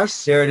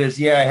Pass. There it is.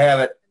 Yeah, I have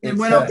it. And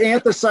went up the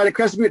Anthracite at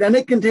Crested Butte, and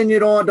it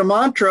continued on to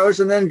Montrose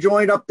and then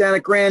joined up down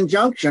at Grand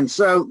Junction.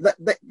 So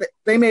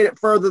they made it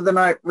further than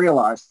I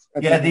realized.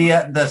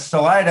 Yeah, the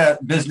Salida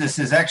business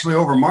is actually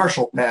over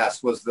Marshall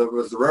Pass was the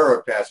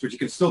railroad pass, which you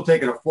can still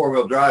take in a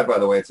four-wheel drive, by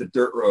the way. It's a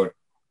dirt road.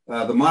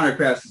 The Monarch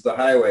Pass is the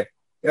highway.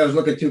 Yeah, I was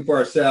looking too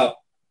far south.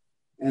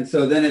 And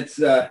so then it's,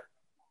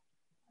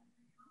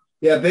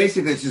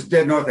 basically it's just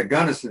dead north of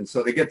Gunnison.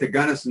 So they get to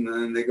Gunnison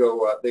and then they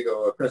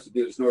go Crested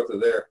Butte is north of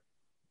there.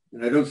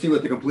 And I don't see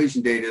what the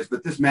completion date is,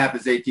 but this map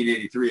is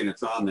 1883 and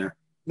it's on there.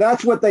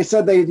 That's what they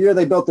said the year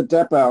they built the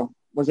depot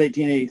was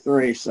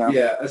 1883. So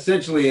yeah,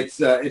 essentially it's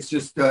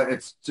just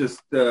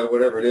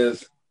whatever it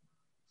is.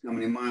 How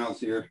many miles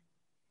here?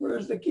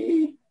 Where's the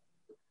key?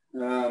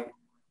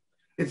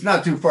 It's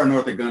not too far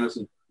north of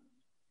Gunnison.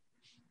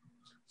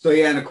 So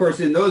yeah, and of course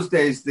in those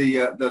days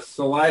the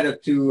Salida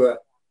to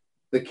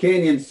the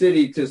Canyon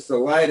City to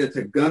Salida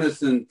to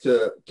Gunnison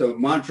to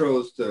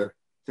Montrose to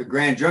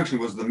Grand Junction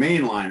was the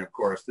main line, of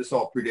course. This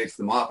all predates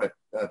the Moffett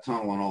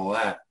Tunnel and all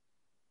that.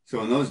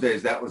 So in those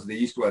days, that was the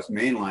east-west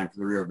main line for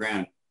the Rio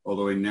Grande, all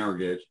the way to narrow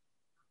gauge.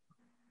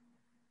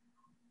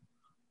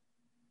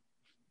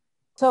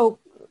 So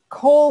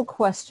coal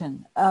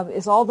question,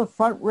 is all the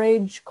Front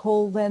Range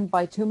coal then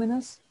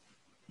bituminous?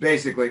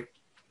 Basically.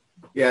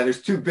 Yeah,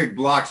 there's two big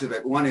blocks of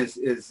it. One is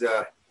in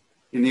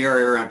the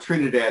area around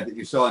Trinidad that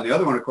you saw, and the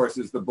other one, of course,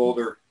 is the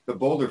Boulder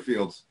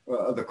fields,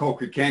 the Coal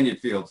Creek Canyon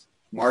fields.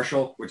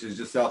 Marshall, which is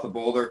just south of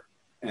Boulder,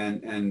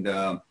 and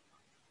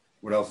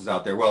what else is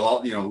out there?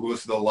 Well,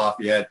 Louisville,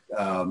 Lafayette.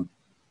 What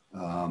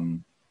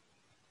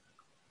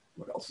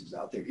else is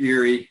out there?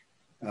 Erie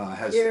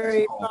has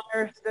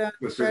Firestone,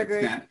 to a certain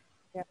Frederick. extent.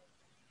 Yeah.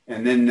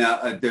 And then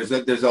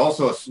there's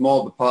also a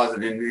small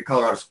deposit in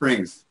Colorado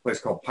Springs, a place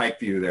called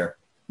Pikeview there,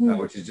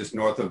 which is just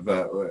north of.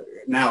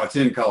 Now it's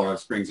in Colorado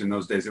Springs. In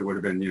those days, it would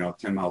have been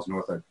 10 miles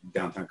north of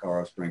downtown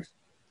Colorado Springs.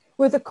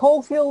 Were the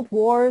coalfield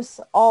wars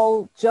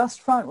all just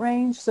Front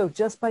Range, so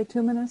just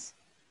bituminous?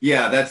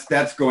 Yeah,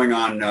 that's going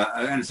on,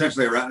 and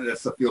essentially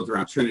that's the fields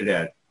around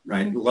Trinidad,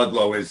 right? Mm-hmm.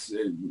 Ludlow is,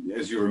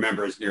 as you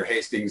remember, is near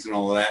Hastings and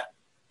all of that,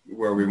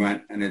 where we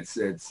went, and it's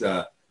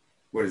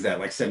what is that,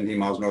 like 17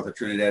 miles north of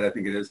Trinidad, I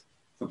think it is,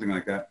 something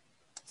like that.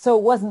 So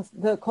it wasn't,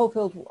 the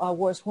coalfield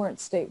wars weren't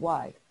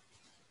statewide?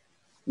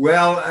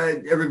 Well,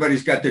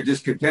 everybody's got their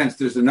discontents.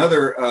 There's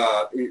another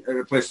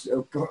place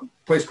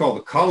called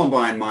the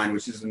Columbine Mine,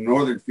 which is in the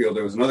northern field.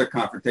 There was another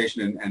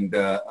confrontation, and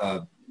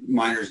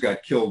miners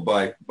got killed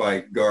by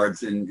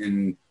guards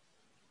in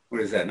what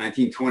is that,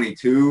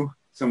 1922,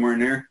 somewhere in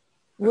there.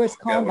 Where's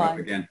Columbine?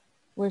 Again.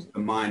 Where's the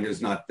mind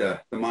is not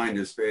the mind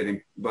is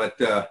fading, but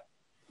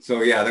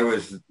so yeah, there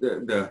was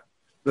the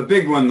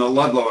big one, the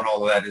Ludlow and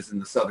all of that is in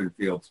the southern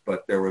fields,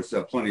 but there was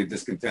plenty of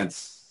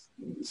discontents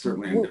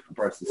certainly in different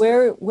parts of the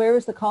state. Where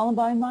is the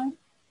Columbine mine?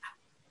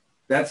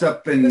 That's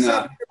up in It's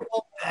up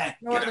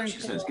get up, she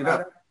says, get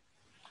up.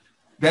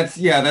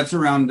 Colorado. That's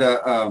around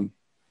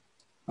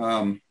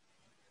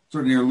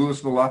sort of near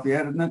Louisville,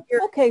 Lafayette, isn't it?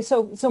 Okay,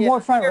 so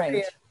more Front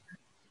Range.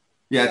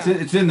 Yeah,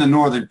 it's in the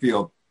northern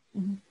field.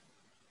 Mm-hmm.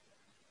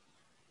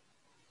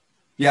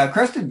 Yeah,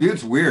 Crested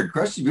Butte's weird.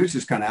 Crested Butte's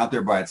just kind of out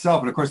there by itself.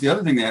 And of course, the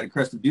other thing they had at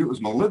Crested Butte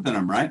was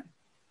molybdenum, right?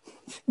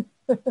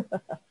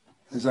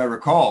 As I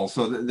recall.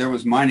 So there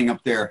was mining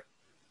up there.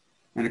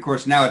 And of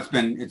course, now it's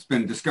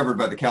been discovered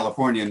by the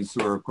Californians,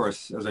 who are, of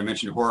course, as I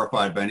mentioned,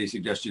 horrified by any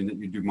suggestion that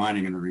you do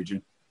mining in the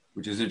region,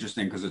 which is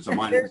interesting because it's a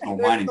mining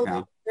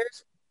town.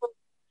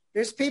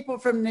 There's people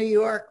from New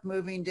York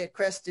moving to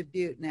Crested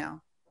Butte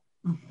now.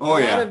 Oh,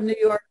 yeah. A lot of New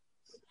York.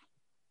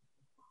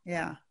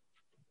 Yeah.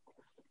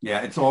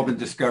 Yeah, it's all been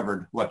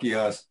discovered. Lucky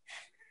us.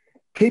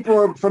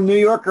 People from New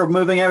York are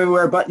moving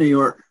everywhere but New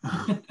York.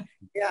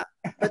 Yeah,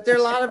 but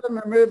a lot of them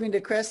are moving to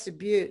Crested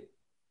Butte.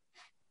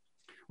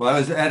 Well, I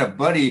was at a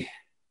buddy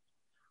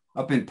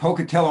up in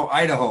Pocatello,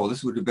 Idaho.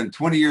 This would have been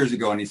 20 years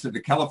ago. And he said the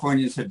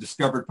Californians had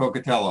discovered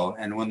Pocatello.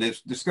 And when they've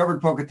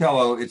discovered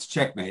Pocatello, it's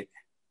checkmate.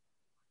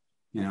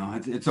 You know,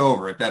 it's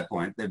over at that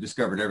point. They've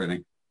discovered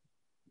everything.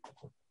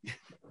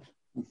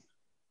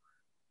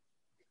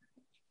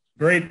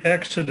 Great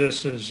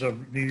exoduses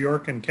of New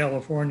York and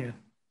California.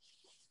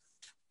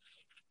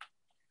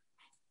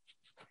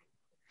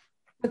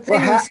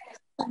 Well,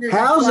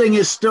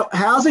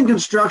 housing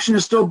construction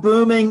is still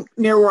booming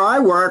near where I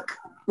work.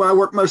 Well, I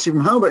work mostly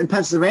from home, but in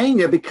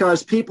Pennsylvania,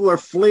 because people are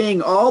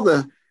fleeing all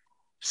the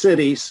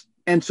cities.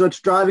 And so it's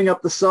driving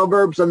up the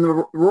suburbs and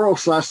the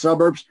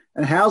rural/suburbs,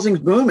 and housing's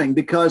booming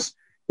because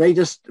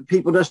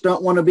people just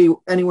don't want to be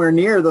anywhere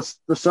near the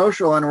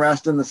social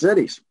unrest in the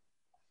cities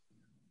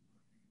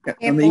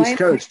on the East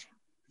Coast.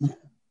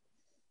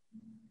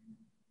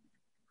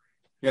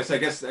 Yes, I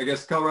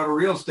guess Colorado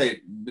real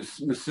estate,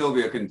 Miss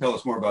Sylvia can tell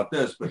us more about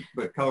this,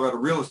 but Colorado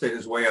real estate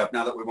is way up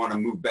now that we want to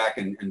move back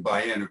and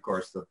buy in. Of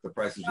course, the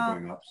prices are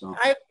going up. So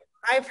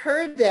I've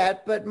heard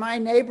that, but my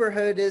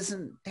neighborhood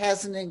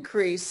hasn't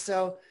increased.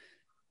 So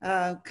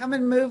come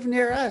and move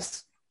near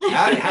us.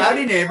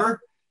 Howdy, neighbor.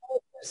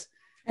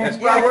 That's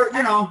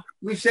why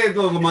we've saved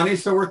a little money,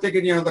 so we're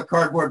thinking, the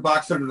cardboard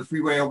box under the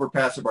freeway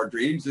overpass of our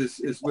dreams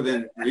is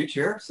within reach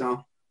here.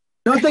 So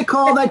don't they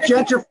call that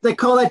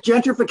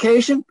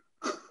gentrification?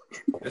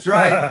 That's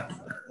right.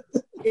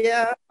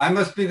 Yeah. I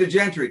must be the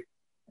gentry.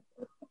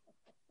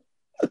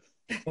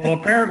 Well,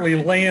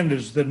 apparently land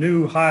is the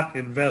new hot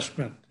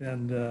investment.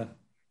 And what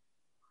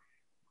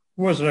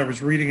was it I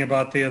was reading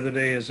about the other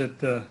day? Is it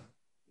the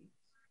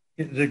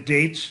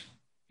Gates?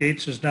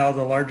 Gates is now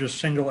the largest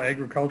single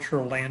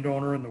agricultural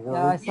landowner in the world.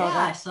 I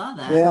saw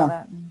that.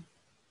 Yeah.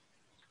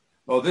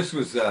 Oh, this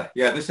was,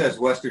 this has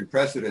Western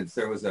precedence.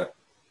 There was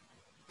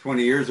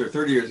 20 years or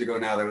 30 years ago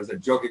now, there was a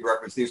joking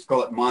reference. They used to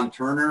call it Mon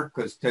Turner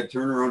because Ted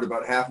Turner owned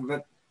about half of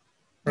it.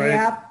 Right.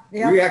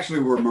 Yep. We actually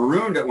were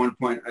marooned at one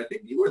point. I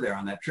think you were there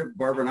on that trip,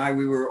 Barbara and I.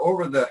 We were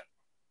over the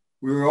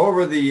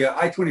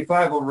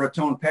I-25 over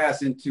Raton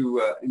Pass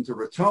into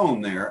Raton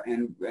there,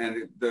 and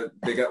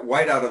they got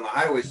white out on the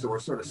highway, so we're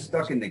sort of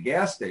stuck in the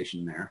gas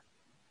station there.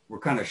 We're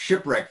kind of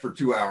shipwrecked for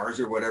 2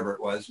 hours or whatever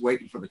it was,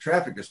 waiting for the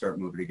traffic to start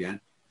moving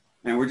again.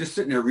 And we're just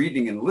sitting there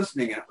reading and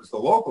listening, and it was the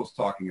locals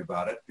talking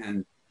about it.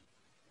 And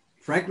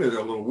frankly, they're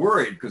a little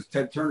worried because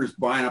Ted Turner's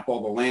buying up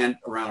all the land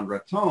around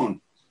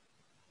Raton,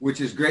 which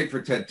is great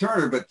for Ted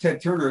Turner, but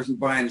Ted Turner isn't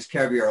buying his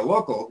caviar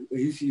local.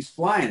 He's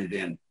flying it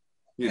in,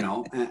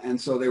 and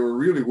so they were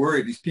really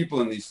worried. These people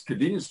in these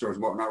convenience stores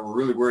and whatnot were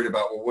really worried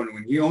about, well,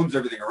 when he owns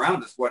everything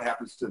around us, what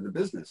happens to the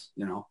business?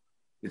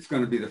 It's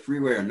going to be the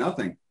freeway or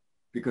nothing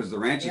because the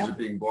ranches are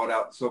being bought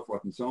out and so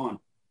forth and so on.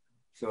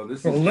 So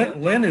this is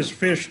Lynn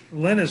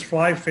has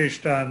fly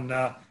fished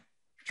on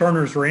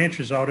Turner's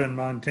ranches out in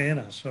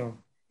Montana. So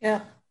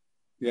Yeah.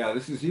 yeah,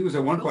 he was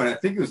at one point, I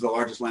think he was the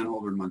largest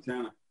landholder in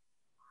Montana.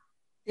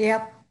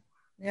 Yep.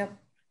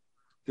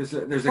 There's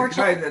a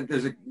guy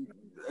there's a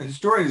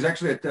historian who's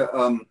actually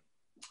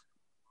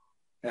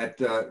at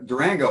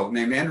Durango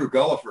named Andrew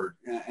Gulliford,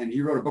 and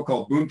he wrote a book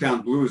called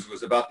Boomtown Blues. It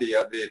was about the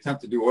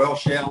attempt to do oil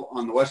shale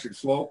on the western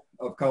slope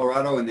of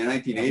Colorado in the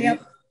 1980s.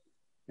 Yep.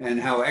 And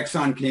how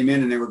Exxon came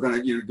in and they were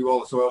going to do all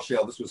this oil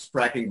shale. This was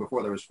fracking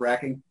before there was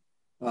fracking.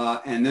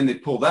 And then they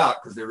pulled out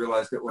because they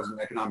realized it wasn't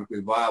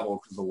economically viable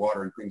because of the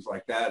water and things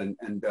like that.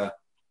 And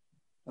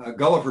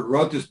Gulliford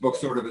wrote this book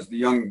sort of as the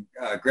young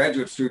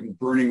graduate student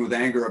burning with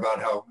anger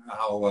about how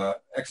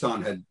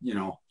Exxon had,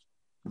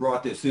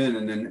 brought this in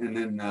and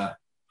then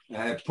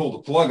had pulled the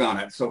plug on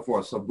it and so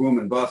forth. So boom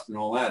and bust and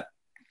all that.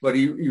 But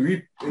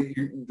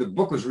the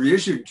book was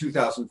reissued in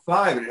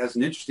 2005, and it has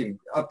an interesting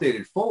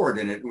updated forward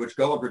in it in which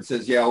Gulliford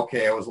says, yeah,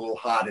 okay, I was a little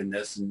hot in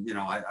this. And,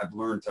 I've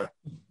learned to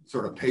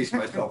sort of pace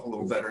myself a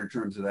little better in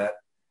terms of that.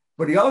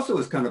 But he also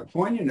was kind of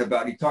poignant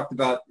he talked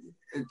about,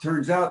 it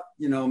turns out,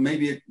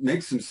 maybe it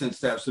makes some sense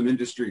to have some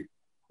industry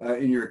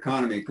in your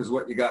economy, because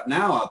what you got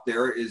now out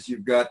there is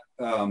you've got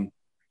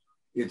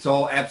it's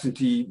all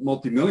absentee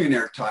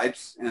multimillionaire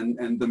types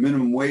and the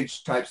minimum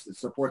wage types that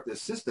support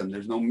this system.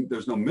 There's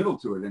no middle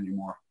to it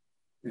anymore.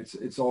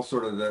 It's all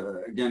sort of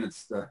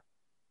it's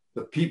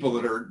the people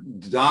that are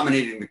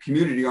dominating the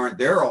community aren't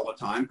there all the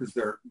time because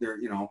they're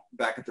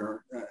back at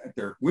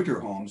their winter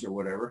homes or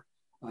whatever,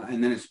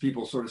 and then it's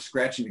people sort of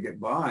scratching to get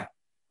by.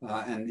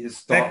 And his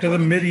thought back to the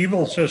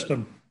medieval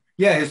system.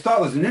 Yeah, his thought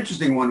was an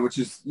interesting one, which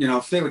is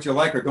say what you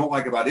like or don't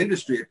like about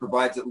industry, it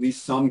provides at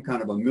least some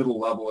kind of a middle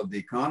level of the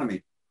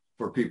economy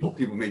for people.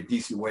 People make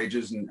decent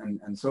wages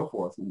and so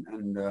forth.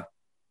 And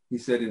he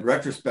said, in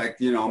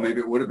retrospect, maybe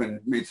it would have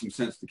made some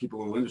sense to keep a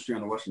little industry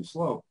on the Western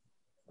Slope.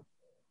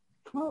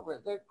 Barbara,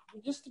 we're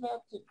just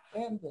about to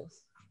end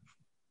this.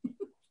 What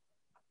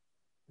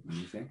do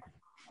you think?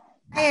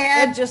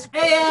 Hey,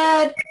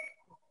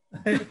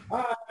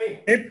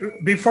 Ed.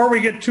 Before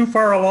we get too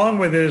far along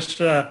with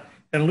this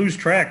and lose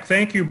track,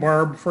 thank you,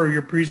 Barb, for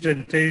your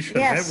presentation.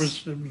 Yes. That was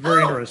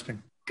very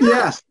interesting.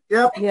 Yes.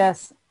 Yep.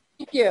 Yes,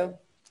 Thank you.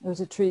 it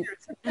was a treat.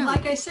 And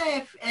like I say,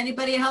 if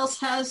anybody else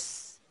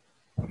has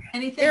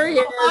anything, There he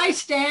is. hi,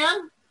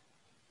 Stan.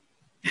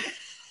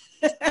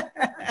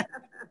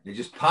 They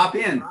just pop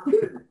in.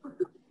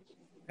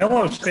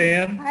 Hello,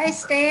 Stan. Hi,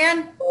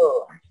 Stan.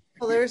 Well,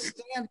 there's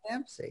Stan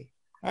Dempsey.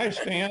 Hi,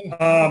 Stan.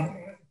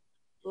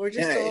 We're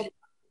just all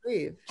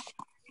leave.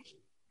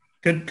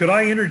 Could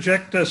I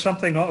interject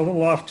something a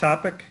little off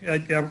topic?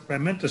 I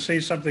meant to say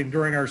something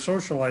during our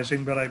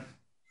socializing, but I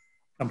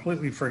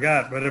completely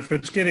forgot. But if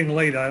it's getting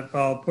late,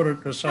 I'll put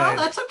it aside.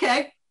 No, that's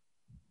okay.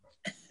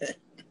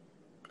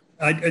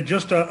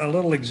 Just a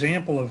little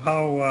example of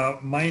how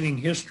mining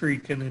history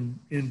can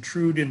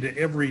intrude into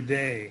every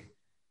day.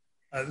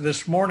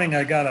 This morning,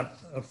 I got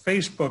a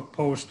Facebook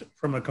post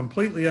from a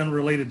completely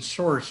unrelated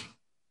source,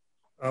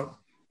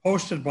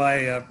 posted by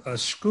a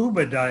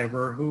scuba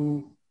diver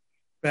who,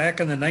 back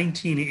in the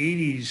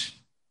 1980s,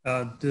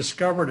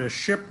 discovered a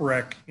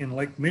shipwreck in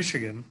Lake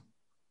Michigan.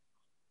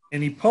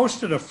 And he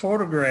posted a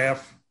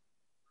photograph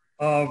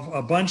of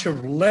a bunch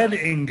of lead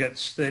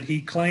ingots that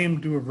he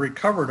claimed to have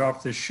recovered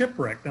off the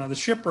shipwreck. Now, the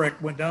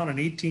shipwreck went down in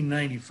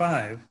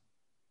 1895,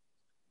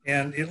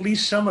 and at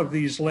least some of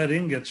these lead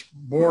ingots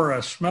bore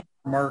a smelter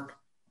mark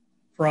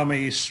from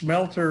a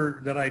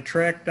smelter that I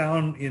tracked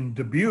down in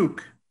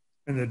Dubuque,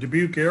 in the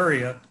Dubuque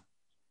area,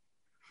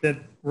 that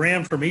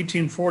ran from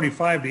 1845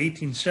 to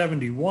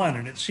 1871.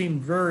 And it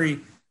seemed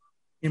very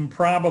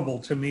improbable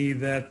to me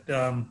that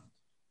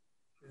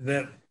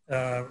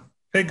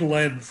pig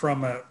lead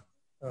from a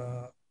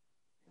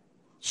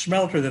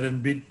smelter that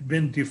had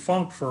been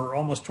defunct for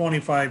almost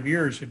 25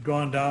 years had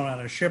gone down on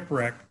a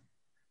shipwreck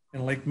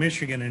in Lake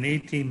Michigan in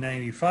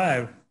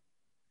 1895.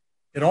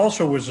 It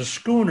also was a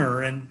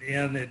schooner, and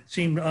it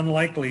seemed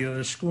unlikely that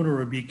a schooner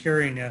would be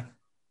carrying a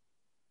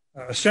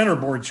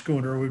centerboard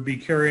schooner would be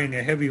carrying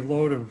a heavy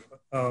load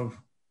of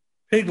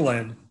pig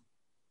lead.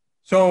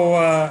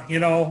 So,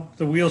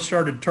 the wheels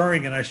started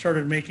turning, and I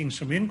started making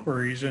some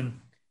inquiries.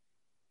 And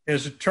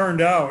as it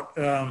turned out,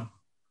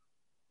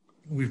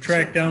 we've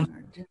tracked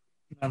down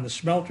on the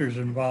smelters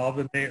involved,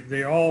 and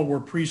they all were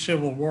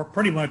pre-Civil War,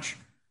 pretty much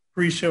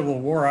pre-Civil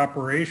War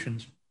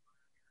operations.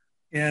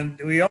 And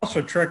we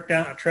also tracked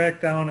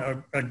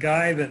down a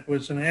guy that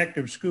was an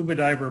active scuba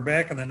diver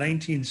back in the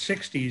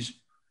 1960s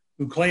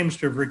who claims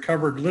to have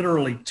recovered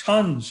literally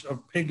tons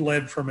of pig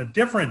lead from a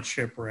different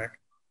shipwreck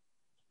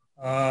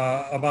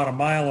about a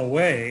mile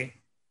away.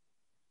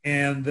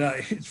 And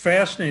it's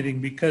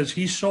fascinating because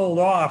he sold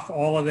off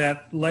all of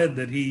that lead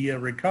that he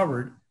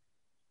recovered,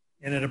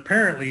 and it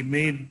apparently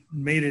made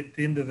it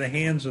into the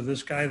hands of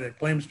this guy that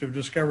claims to have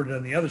discovered it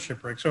on the other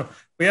shipwreck. So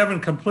we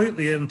haven't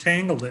completely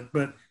entangled it,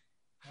 but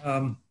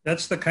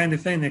that's the kind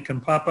of thing that can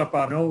pop up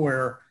out of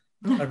nowhere.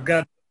 I've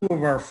got two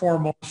of our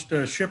foremost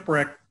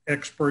shipwreck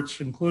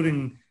experts,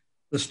 including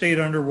the state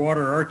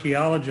underwater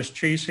archaeologists,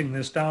 chasing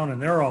this down,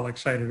 and they're all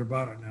excited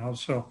about it now.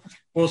 So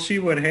we'll see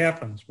what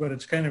happens, but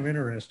it's kind of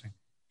interesting.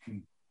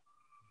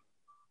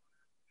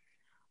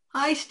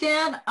 Hi,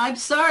 Stan. I'm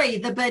sorry,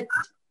 but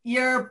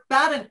you're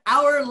about an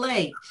hour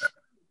late.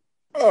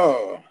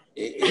 Oh,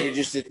 you're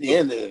just at the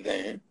end of the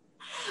thing.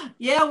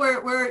 Yeah,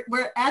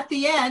 we're at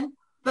the end,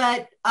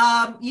 but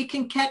you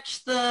can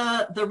catch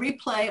the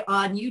replay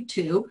on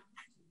YouTube.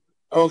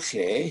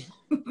 Okay.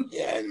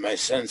 Yeah, and my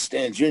son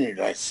Stan Jr.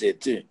 likes to say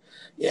it too.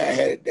 Yeah, I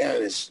had it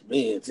down as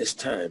being at this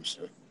time,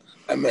 so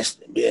I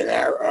must be an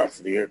hour off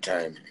of your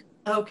time.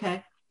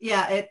 Okay.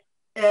 Yeah.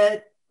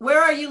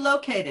 Where are you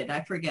located?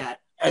 I forget.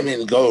 I'm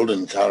in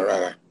Golden,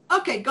 Colorado.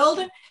 Okay,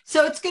 Golden.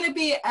 So it's going to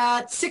be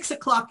at 6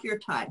 o'clock your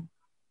time.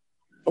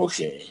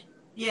 Okay.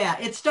 Yeah,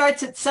 it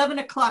starts at 7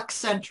 o'clock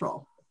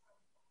Central.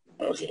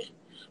 Okay,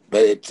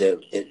 but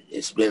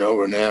it's been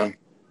over now.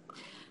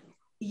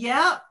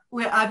 Yeah,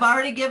 I've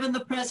already given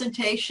the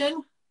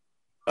presentation.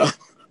 Oh,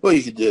 well,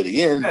 you could do it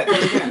again.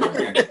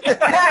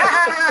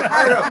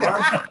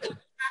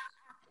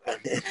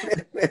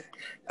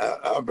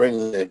 I'll bring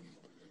the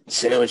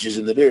sandwiches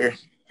and the beer.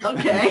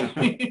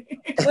 Okay.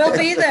 We'll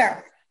be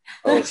there.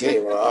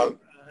 Okay, well,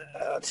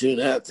 I'll tune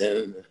out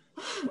then.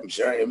 I'm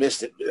sorry I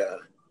missed it, but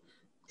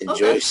Enjoy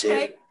Okay.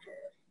 sailing.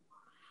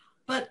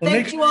 But Well,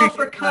 thank next you all week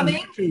for it's on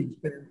coming, YouTube,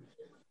 Sarah.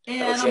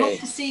 and I Okay. hope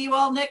to see you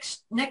all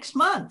next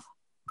month.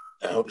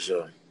 I hope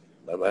so.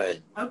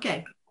 Bye-bye.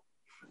 Okay.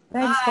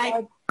 Thanks, Bye.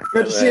 Bob.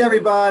 Good to see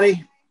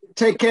everybody.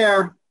 Take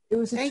care. It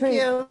was a Thank treat.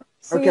 you.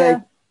 See Okay. ya.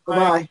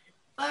 Bye-bye.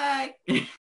 Bye.